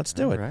 buddy. Let's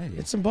do it. Alrighty.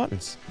 Hit some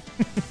buttons.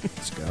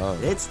 Let's go.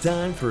 It's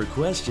time for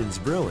Questions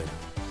Brewing,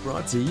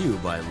 brought to you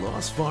by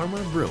Lost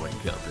Farmer Brewing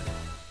Company.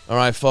 All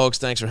right, folks,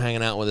 thanks for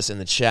hanging out with us in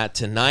the chat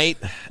tonight.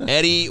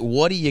 Eddie,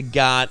 what do you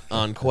got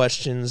on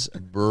Questions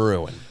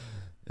Brewing?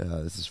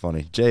 This is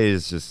funny. Jay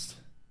is just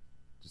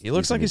he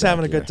looks like he's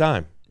having a good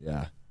time.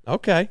 Yeah.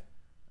 Okay.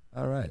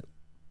 All right.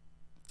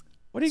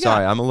 What do you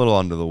Sorry, got? I'm a little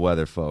under the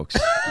weather, folks,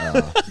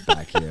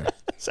 back here.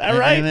 Is that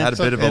right? And Had a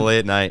bit of a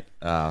late night.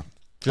 Out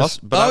in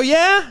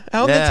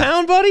the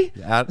town, buddy?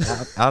 Out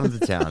of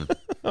the town.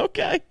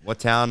 Okay. What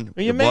town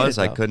Well, you it made was,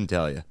 it, I though. couldn't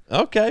tell you.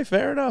 Okay,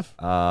 fair enough.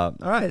 All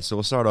right, so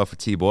we'll start off with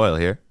T. Boyle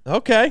here.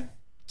 Okay.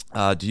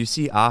 Do you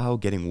see Aho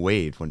getting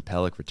waived when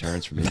Pelech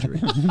returns from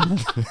injury?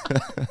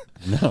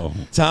 No.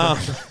 Tom,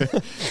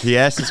 He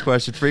asks this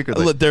question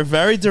frequently. look, they're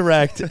very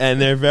direct,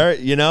 and they're very,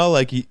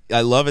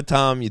 I love it,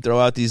 Tom. You throw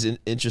out these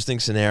interesting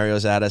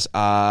scenarios at us.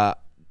 I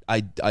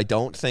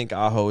don't think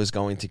Aho is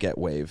going to get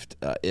waived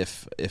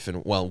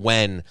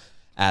when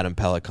Adam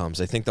Pelech comes.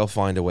 I think they'll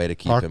find a way to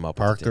keep him up.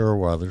 Parker or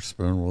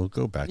Witherspoon will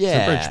go back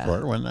Yeah. to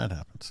Bridgeport when that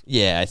happens.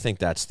 Yeah, I think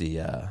that's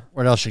the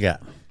What else you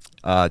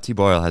got? T.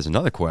 Boyle has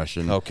another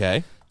question.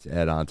 okay. To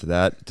add on to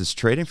that, does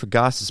trading for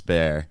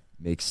Gostisbehere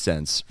make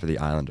sense for the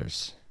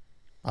Islanders?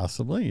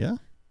 Possibly, yeah.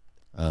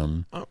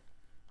 Go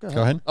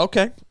ahead.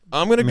 Okay.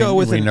 I'm going to go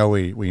with we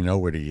know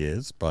what he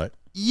is, but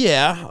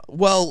yeah.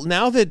 Well,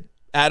 now that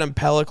Adam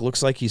Pelech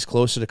looks like he's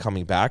closer to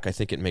coming back, I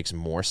think it makes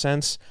more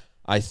sense.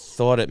 I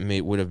thought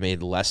it would have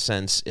made less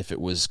sense if it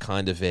was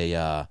kind of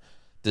a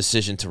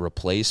decision to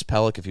replace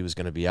Pelech if he was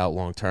going to be out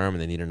long term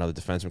and they need another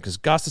defenseman, because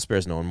Gostisbehere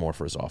is known more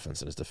for his offense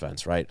than his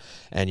defense, right?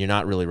 And you're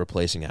not really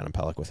replacing Adam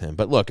Pelech with him.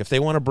 But look, if they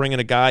want to bring in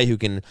a guy who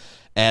can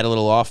add a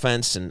little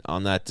offense and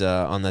on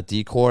that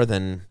decor,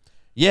 then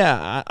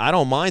yeah, I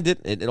don't mind it.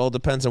 It all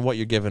depends on what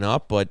you're giving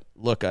up. But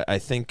look, I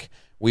think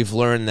we've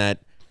learned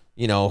that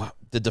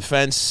the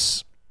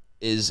defense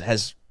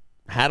has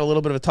had a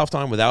little bit of a tough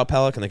time without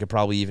Pelech, and they could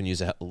probably even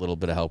use a little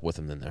bit of help with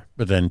him in there.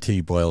 But then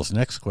T. Boyle's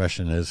next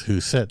question is,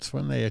 who sits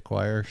when they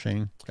acquire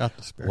Shane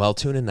Gostisbehere? Well,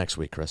 tune in next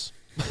week, Chris.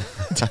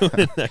 Tune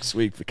in next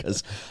week,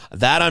 because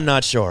that I'm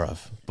not sure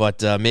of.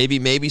 But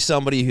maybe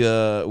somebody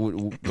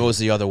goes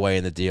the other way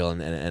in the deal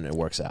and it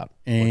works out.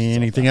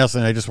 Anything else?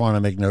 And I just want to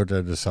make note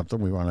that there's something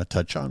we want to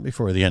touch on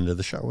before the end of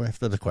the show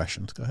after the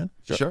questions. Go ahead.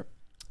 Sure.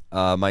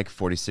 Mike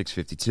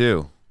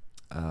 4652.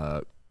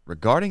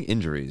 Regarding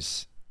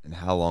injuries and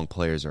how long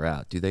players are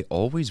out, do they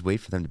always wait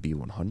for them to be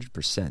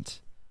 100%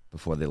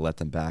 before they let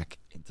them back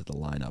into the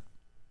lineup?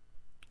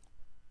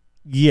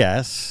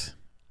 Yes,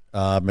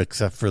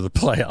 except for the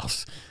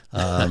playoffs.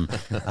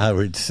 I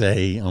would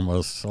say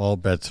almost all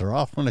bets are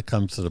off when it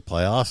comes to the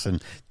playoffs,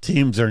 and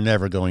teams are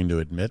never going to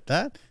admit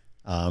that.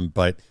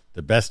 But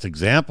the best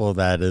example of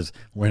that is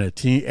when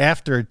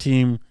after a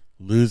team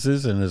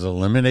loses and is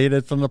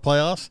eliminated from the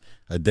playoffs,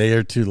 a day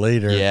or two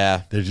later,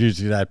 there's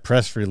usually that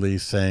press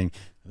release saying,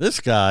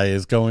 this guy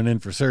is going in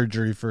for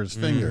surgery for his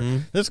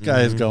finger. This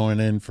guy is going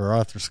in for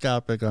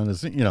arthroscopic on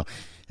his,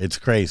 it's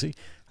crazy.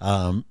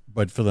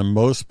 But for the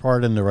most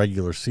part in the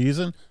regular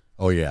season,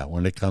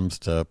 when it comes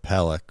to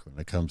Pelech, when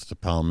it comes to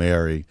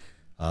Palmieri,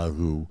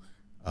 who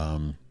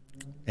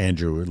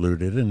Andrew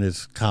alluded in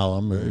his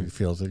column, he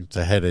feels like it's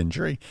a head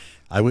injury.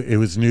 It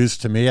was news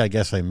to me. I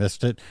guess I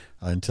missed it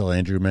until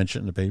Andrew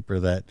mentioned in the paper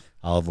that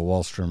Oliver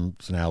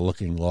Wahlstrom's now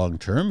looking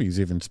long-term. He's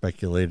even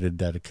speculated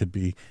that it could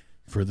be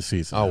for the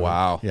season. Oh,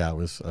 wow. I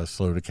was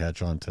slow to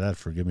catch on to that.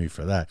 Forgive me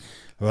for that.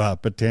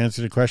 But to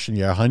answer the question,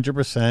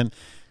 100%.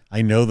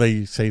 I know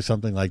they say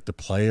something like the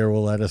player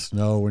will let us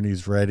know when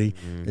he's ready.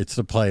 It's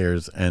the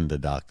players and the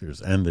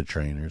doctors and the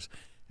trainers.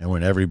 And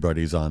when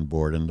everybody's on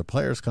board and the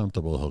player's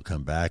comfortable, he'll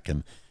come back.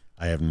 And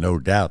I have no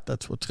doubt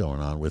that's what's going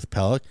on with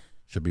Pelech.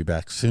 Should be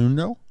back soon,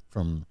 though,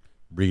 from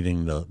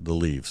reading the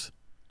leaves.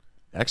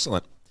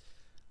 Excellent.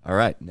 All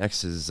right.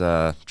 Next is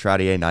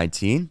Trottier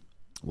 19.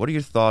 What are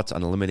your thoughts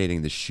on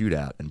eliminating the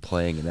shootout and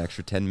playing an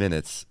extra 10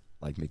 minutes,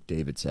 like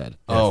McDavid said?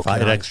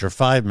 Extra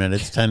 5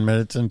 minutes, 10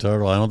 minutes in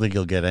total. I don't think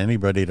you'll get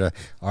anybody to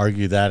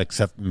argue that,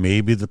 except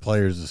maybe the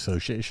Players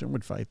Association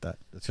would fight that.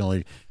 That's the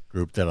only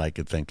group that I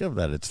could think of,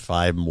 that it's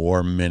 5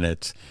 more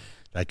minutes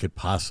that could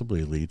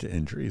possibly lead to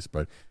injuries.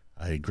 But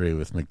I agree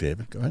with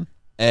McDavid. Go ahead.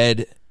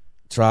 Ed,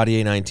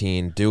 Trottier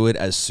 19, do it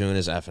as soon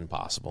as effing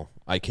possible.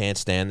 I can't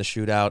stand the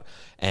shootout,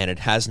 and it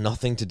has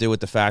nothing to do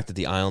with the fact that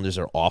the Islanders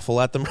are awful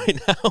at them right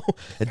now.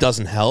 It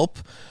doesn't help,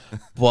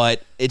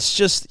 but it's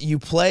just you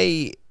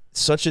play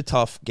such a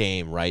tough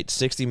game, right?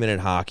 60-minute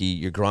hockey,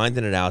 you're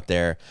grinding it out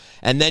there,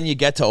 and then you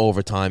get to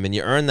overtime, and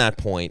you earn that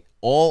point,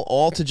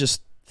 all to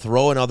just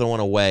throw another one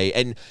away.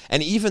 And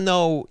even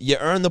though you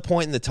earn the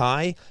point in the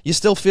tie, you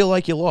still feel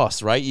like you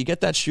lost, right? You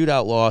get that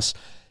shootout loss,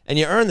 and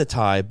you earn the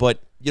tie,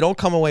 but you don't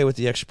come away with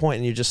the extra point,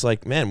 and you're just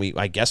like, man,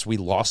 I guess we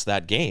lost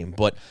that game.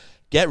 But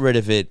get rid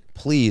of it,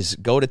 please.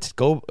 Go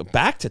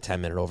back to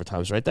 10-minute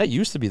overtimes, right? That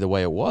used to be the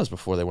way it was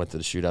before they went to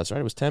the shootouts,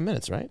 right? It was 10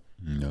 minutes, right?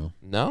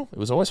 No, it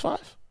was always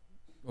 5.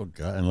 Oh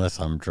God, unless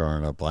I'm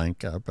drawing a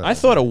blank up. I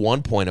thought at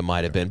one point it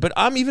might have been, but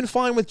I'm even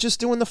fine with just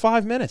doing the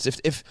 5 minutes.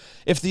 If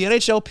the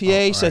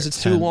NHLPA says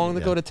it's too long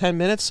to go to 10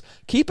 minutes,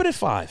 keep it at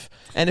 5.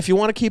 And if you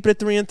want to keep it at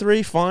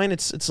 3-3, fine.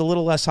 It's a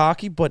little less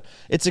hockey, but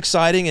it's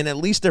exciting, and at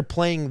least they're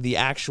playing the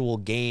actual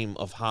game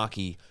of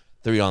hockey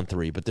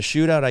 3-on-3. But the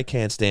shootout, I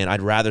can't stand.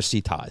 I'd rather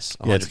see ties.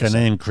 100%. Yeah, it's going to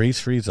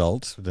increase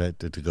results to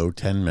go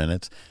 10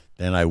 minutes.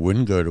 Then I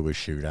wouldn't go to a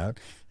shootout.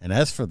 And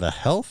as for the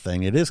health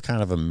thing, it is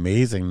kind of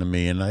amazing to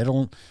me, and I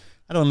don't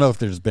know if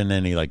there's been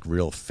any like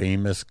real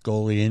famous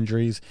goalie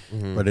injuries,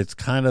 but it's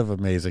kind of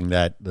amazing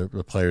that the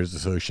Players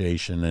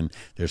Association, and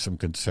there's some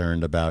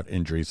concern about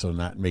injuries, so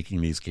not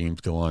making these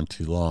games go on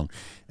too long.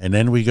 And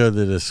then we go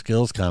to the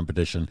skills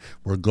competition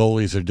where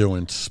goalies are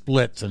doing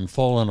splits and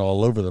falling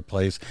all over the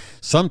place,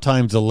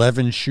 sometimes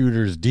 11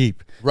 shooters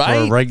deep for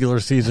a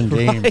regular season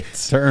game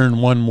to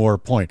earn one more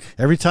point.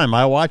 Every time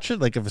I watch it,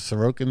 like if a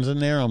Sorokin's in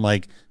there, I'm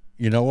like,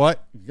 you know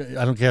what?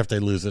 I don't care if they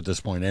lose at this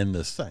point, end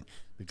this thing.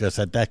 Because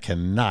that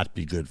cannot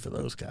be good for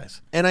those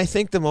guys. And I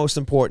think the most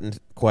important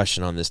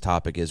question on this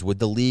topic is, would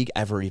the league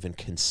ever even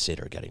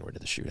consider getting rid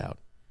of the shootout?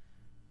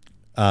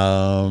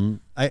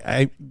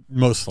 I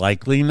most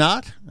likely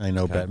not. I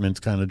know Bettman's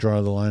kind of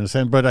draw the line in the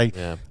sand, but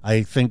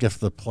I think if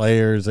the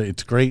players,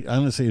 it's great.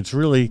 Honestly, it's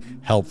really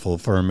helpful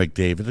for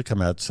McDavid to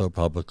come out so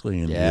publicly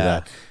and do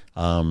that.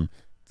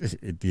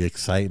 The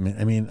excitement.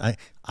 I mean,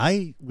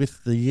 I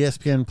with the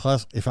ESPN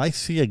Plus, if I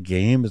see a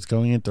game that's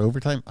going into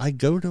overtime, I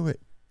go to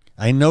it.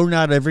 I know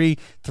not every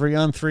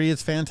 3-on-3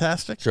 is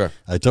fantastic. Sure.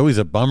 It's always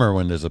a bummer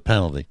when there's a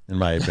penalty, in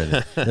my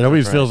opinion. It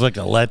always feels like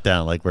a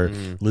letdown, like we're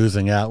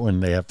losing out when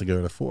they have to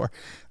go to 4.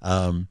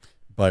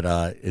 But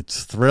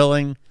it's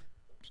thrilling.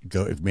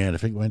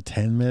 If it went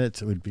 10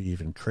 minutes, it would be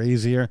even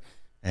crazier,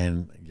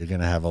 and you're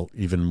going to have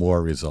even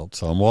more results.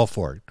 So I'm all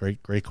for it.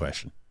 Great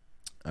question.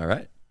 All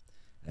right.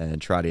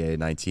 And Trottier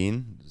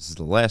 19. This is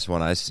the last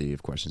one I see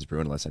of Questions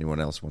Brewing, unless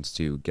anyone else wants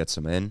to get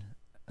some in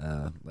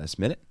last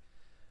minute.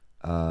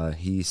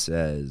 He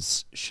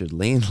says, should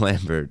Lane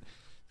Lambert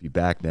be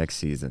back next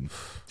season?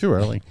 Too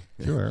early.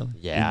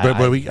 Yeah.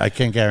 But I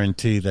can't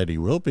guarantee that he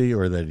will be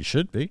or that he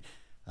should be.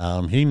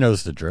 He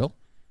knows the drill.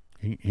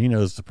 He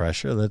knows the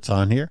pressure that's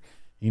on here.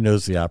 He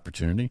knows the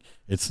opportunity.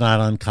 It's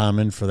not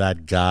uncommon for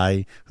that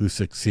guy who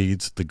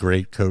succeeds, the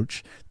great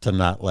coach, to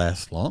not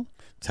last long.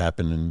 It's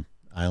happened in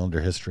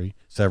Islander history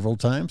several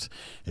times.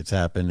 It's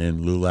happened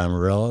in Lou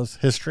Lamoriello's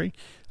history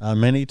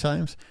many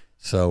times.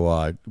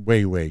 So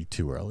way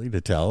too early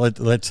to tell.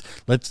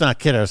 Let's not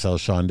kid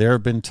ourselves, Sean. There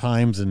have been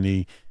times in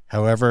the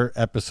however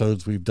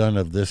episodes we've done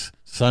of this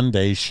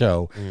Sunday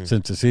show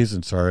since the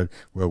season started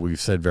where we've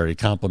said very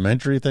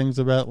complimentary things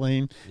about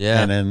Lane,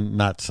 and then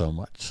not so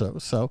much.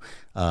 So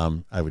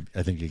I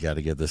think you got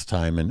to give this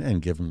time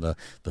and give him the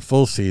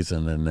full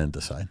season and then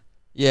decide.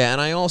 Yeah,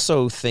 and I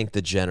also think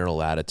the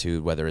general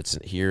attitude, whether it's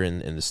here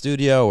in the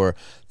studio or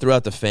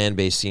throughout the fan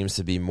base, seems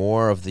to be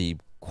more of the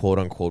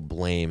quote-unquote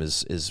blame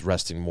is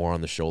resting more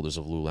on the shoulders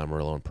of Lou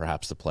Lamoriello and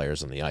perhaps the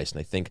players on the ice. And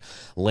I think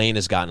Lane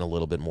has gotten a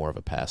little bit more of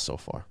a pass so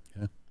far.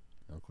 Yeah,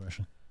 no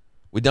question.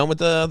 We done with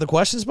the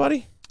questions,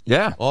 buddy?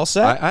 Yeah. All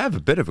set? I have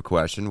a bit of a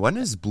question. When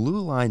is Blue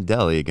Line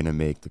Deli going to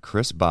make the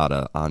Chris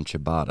Botta on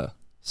ciabatta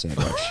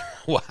sandwich?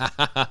 Wow.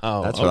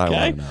 That's what I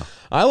want to know.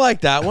 I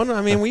like that one.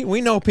 I mean,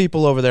 we know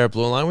people over there at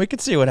Blue Line. We can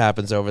see what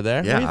happens over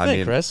there. Yeah, what do you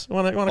think, Chris?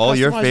 Wanna all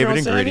your customize favorite own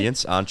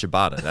ingredients on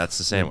ciabatta. That's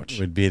the sandwich.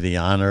 Would be the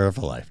honor of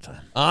a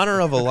lifetime.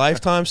 Honor of a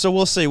lifetime. So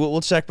we'll see.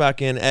 We'll check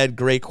back in. Ed,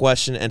 great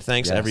question, and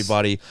thanks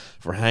everybody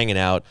for hanging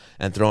out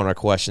and throwing our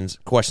questions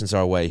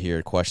our way here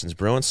at Questions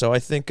Brewing. So I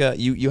think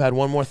you had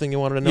one more thing you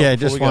wanted to know. Yeah, I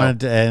just wanted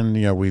to end.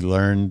 We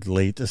learned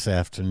late this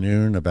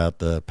afternoon about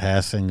the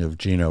passing of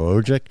Gino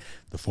Ojic,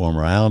 the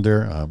former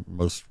Islander,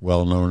 most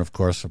well known, of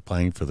course, for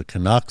playing for the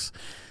Canucks.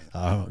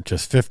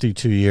 Just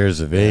 52 years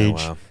of age.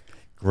 Wow.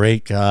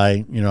 Great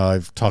guy.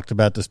 I've talked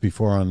about this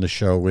before on the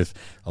show with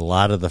a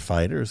lot of the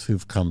fighters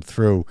who've come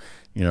through.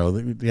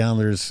 The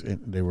Islanders,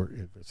 they were,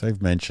 as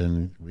I've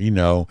mentioned, we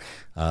know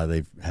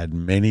they've had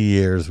many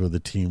years where the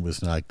team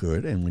was not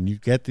good. And when you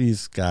get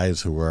these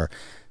guys who are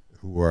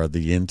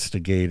the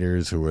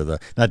instigators,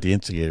 not the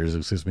instigators,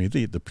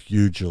 the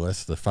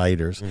pugilists, the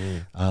fighters,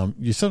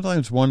 you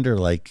sometimes wonder,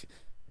 like,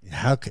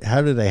 how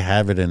do they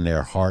have it in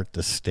their heart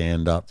to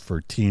stand up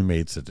for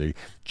teammates that they've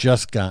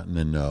just gotten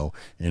to know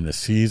in a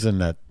season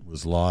that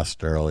was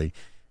lost early?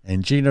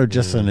 And Gino,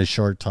 just in a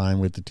short time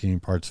with the team,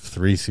 parts of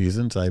 3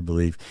 seasons, I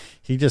believe,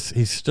 he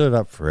stood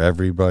up for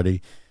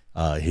everybody.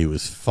 He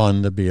was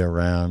fun to be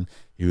around.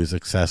 He was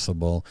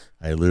accessible.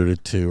 I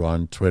alluded to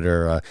on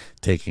Twitter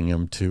taking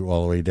him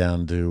all the way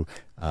down to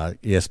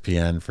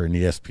ESPN for an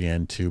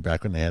ESPN2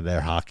 back when they had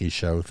their hockey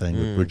show thing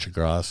with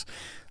Butchergrass.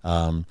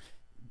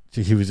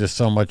 He was just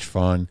so much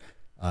fun.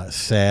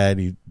 Sad.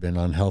 He'd been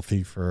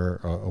unhealthy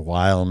for a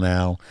while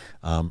now.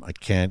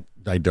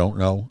 I don't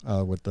know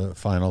what the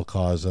final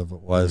cause of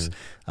it was,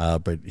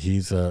 but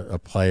he's a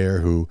player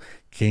who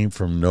came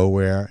from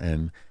nowhere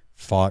and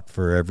fought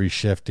for every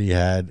shift he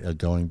had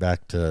going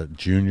back to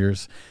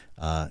juniors,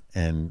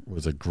 and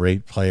was a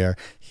great player.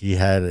 He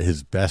had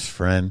his best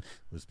friend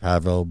was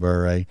Pavel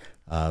Bure.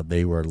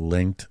 They were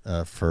linked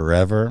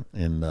forever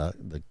in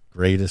the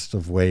greatest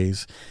of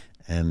ways.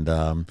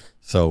 And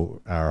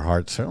so our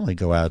hearts certainly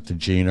go out to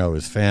Gino,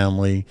 his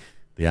family,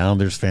 the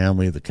Islanders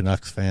family, the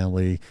Canucks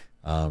family,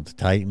 the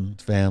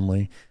Titans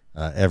family,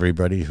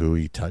 everybody who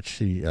he touched.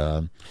 He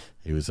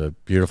was a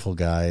beautiful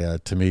guy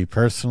to me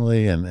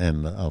personally, and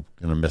I'm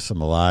going to miss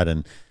him a lot.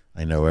 And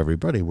I know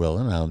everybody will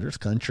in Islanders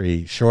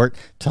country. Short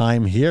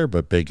time here,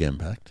 but big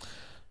impact.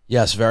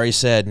 Yes, very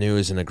sad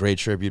news and a great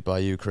tribute by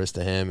you, Chris,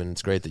 to him. And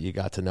it's great that you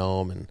got to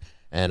know him.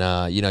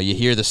 And you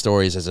hear the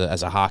stories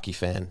as a hockey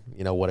fan,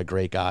 what a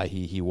great guy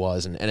he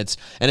was. And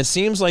it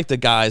seems like the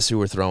guys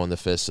who are throwing the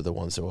fists are the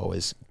ones who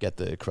always get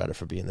the credit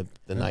for being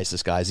the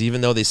nicest guys.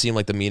 Even though they seem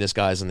like the meanest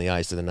guys on the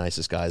ice, they're the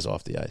nicest guys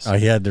off the ice.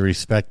 He had the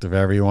respect of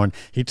everyone.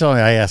 He told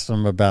me, I asked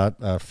him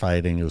about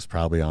fighting. It was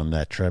probably on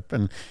that trip.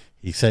 And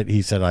he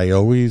said, I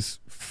always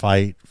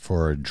fight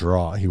for a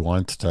draw. He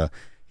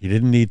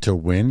didn't need to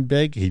win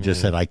big. He just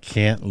said, I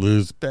can't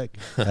lose big.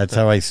 That's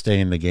how I stay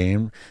in the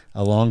game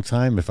a long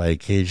time. If I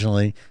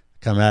occasionally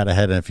come out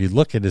ahead, and if you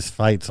look at his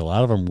fights, a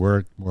lot of them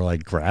were more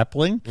like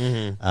grappling.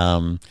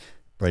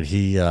 but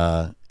he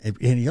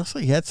also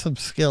had some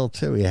skill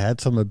too. He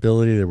had some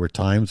ability. There were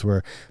times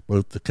where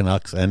both the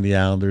Canucks and the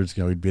Islanders,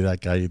 he'd be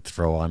that guy you'd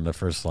throw on the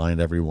first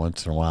line every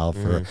once in a while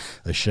for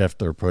a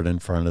shift or put in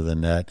front of the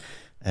net.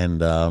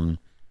 And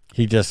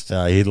he just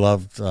he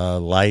loved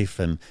life,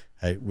 and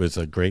was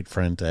a great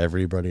friend to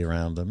everybody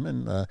around him,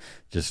 and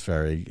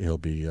he'll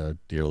be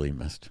dearly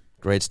missed.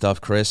 Great stuff,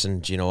 Chris.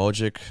 And Gino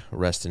Ojic,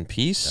 rest in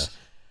peace. Yes.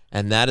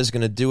 And that is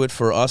going to do it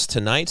for us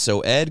tonight. So,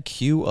 Ed,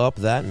 cue up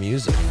that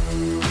music.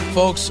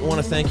 Folks, I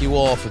want to thank you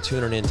all for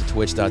tuning in to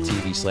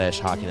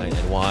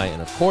twitch.tv/HockeyNightNY. And,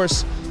 of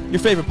course, your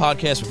favorite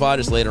podcast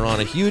providers later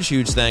on. A huge,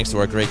 huge thanks to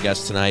our great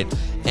guests tonight,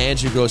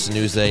 Andrew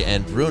Gostinuzzi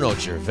and Bruno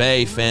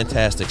Gervais.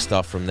 Fantastic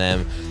stuff from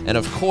them. And,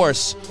 of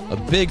course, a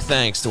big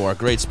thanks to our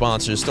great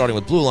sponsors, starting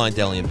with Blue Line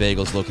Deli and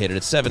Bagels, located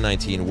at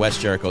 719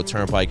 West Jericho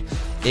Turnpike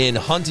in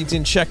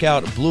Huntington. Check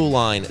out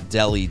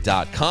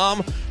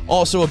BlueLineDeli.com.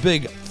 Also, a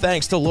big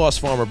thanks to Lost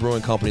Farmer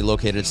Brewing Company,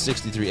 located at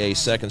 63A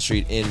 2nd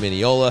Street in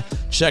Mineola.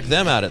 Check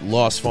them out at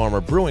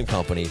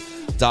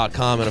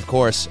lostfarmerbrewingcompany.com. And, of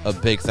course, a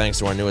big thanks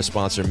to our newest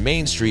sponsor,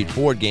 Main Street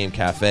Board Game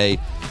Cafe,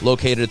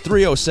 located at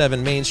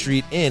 307 Main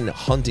Street in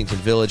Huntington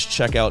Village.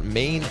 Check out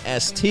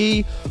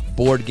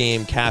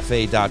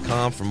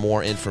mainstboardgamecafe.com for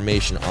more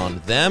information on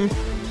them.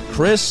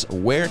 Chris,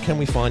 where can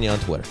we find you on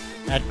Twitter?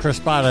 At Chris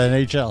Bada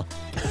NHL.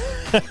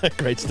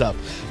 Great stuff.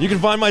 You can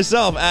find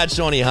myself at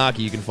Shawnee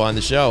Hockey. You can find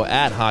the show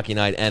at Hockey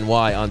Night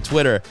NY on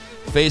Twitter,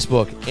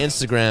 Facebook,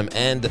 Instagram,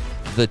 and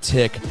the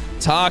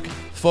TikTok.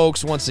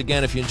 Folks, once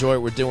again, if you enjoy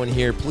what we're doing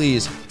here,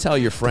 please tell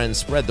your friends,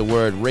 spread the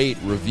word, rate,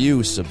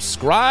 review,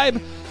 subscribe.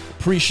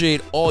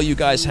 Appreciate all you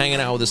guys hanging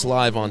out with us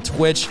live on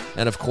Twitch,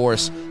 and of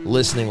course,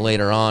 listening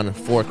later on.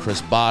 For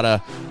Chris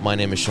Bada, my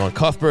name is Sean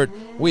Cuthbert.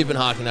 We've been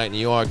Hockey Night New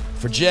York.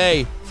 For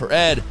Jay, for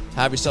Ed,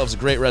 have yourselves a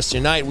great rest of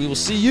your night. We will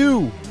see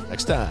you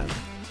next time.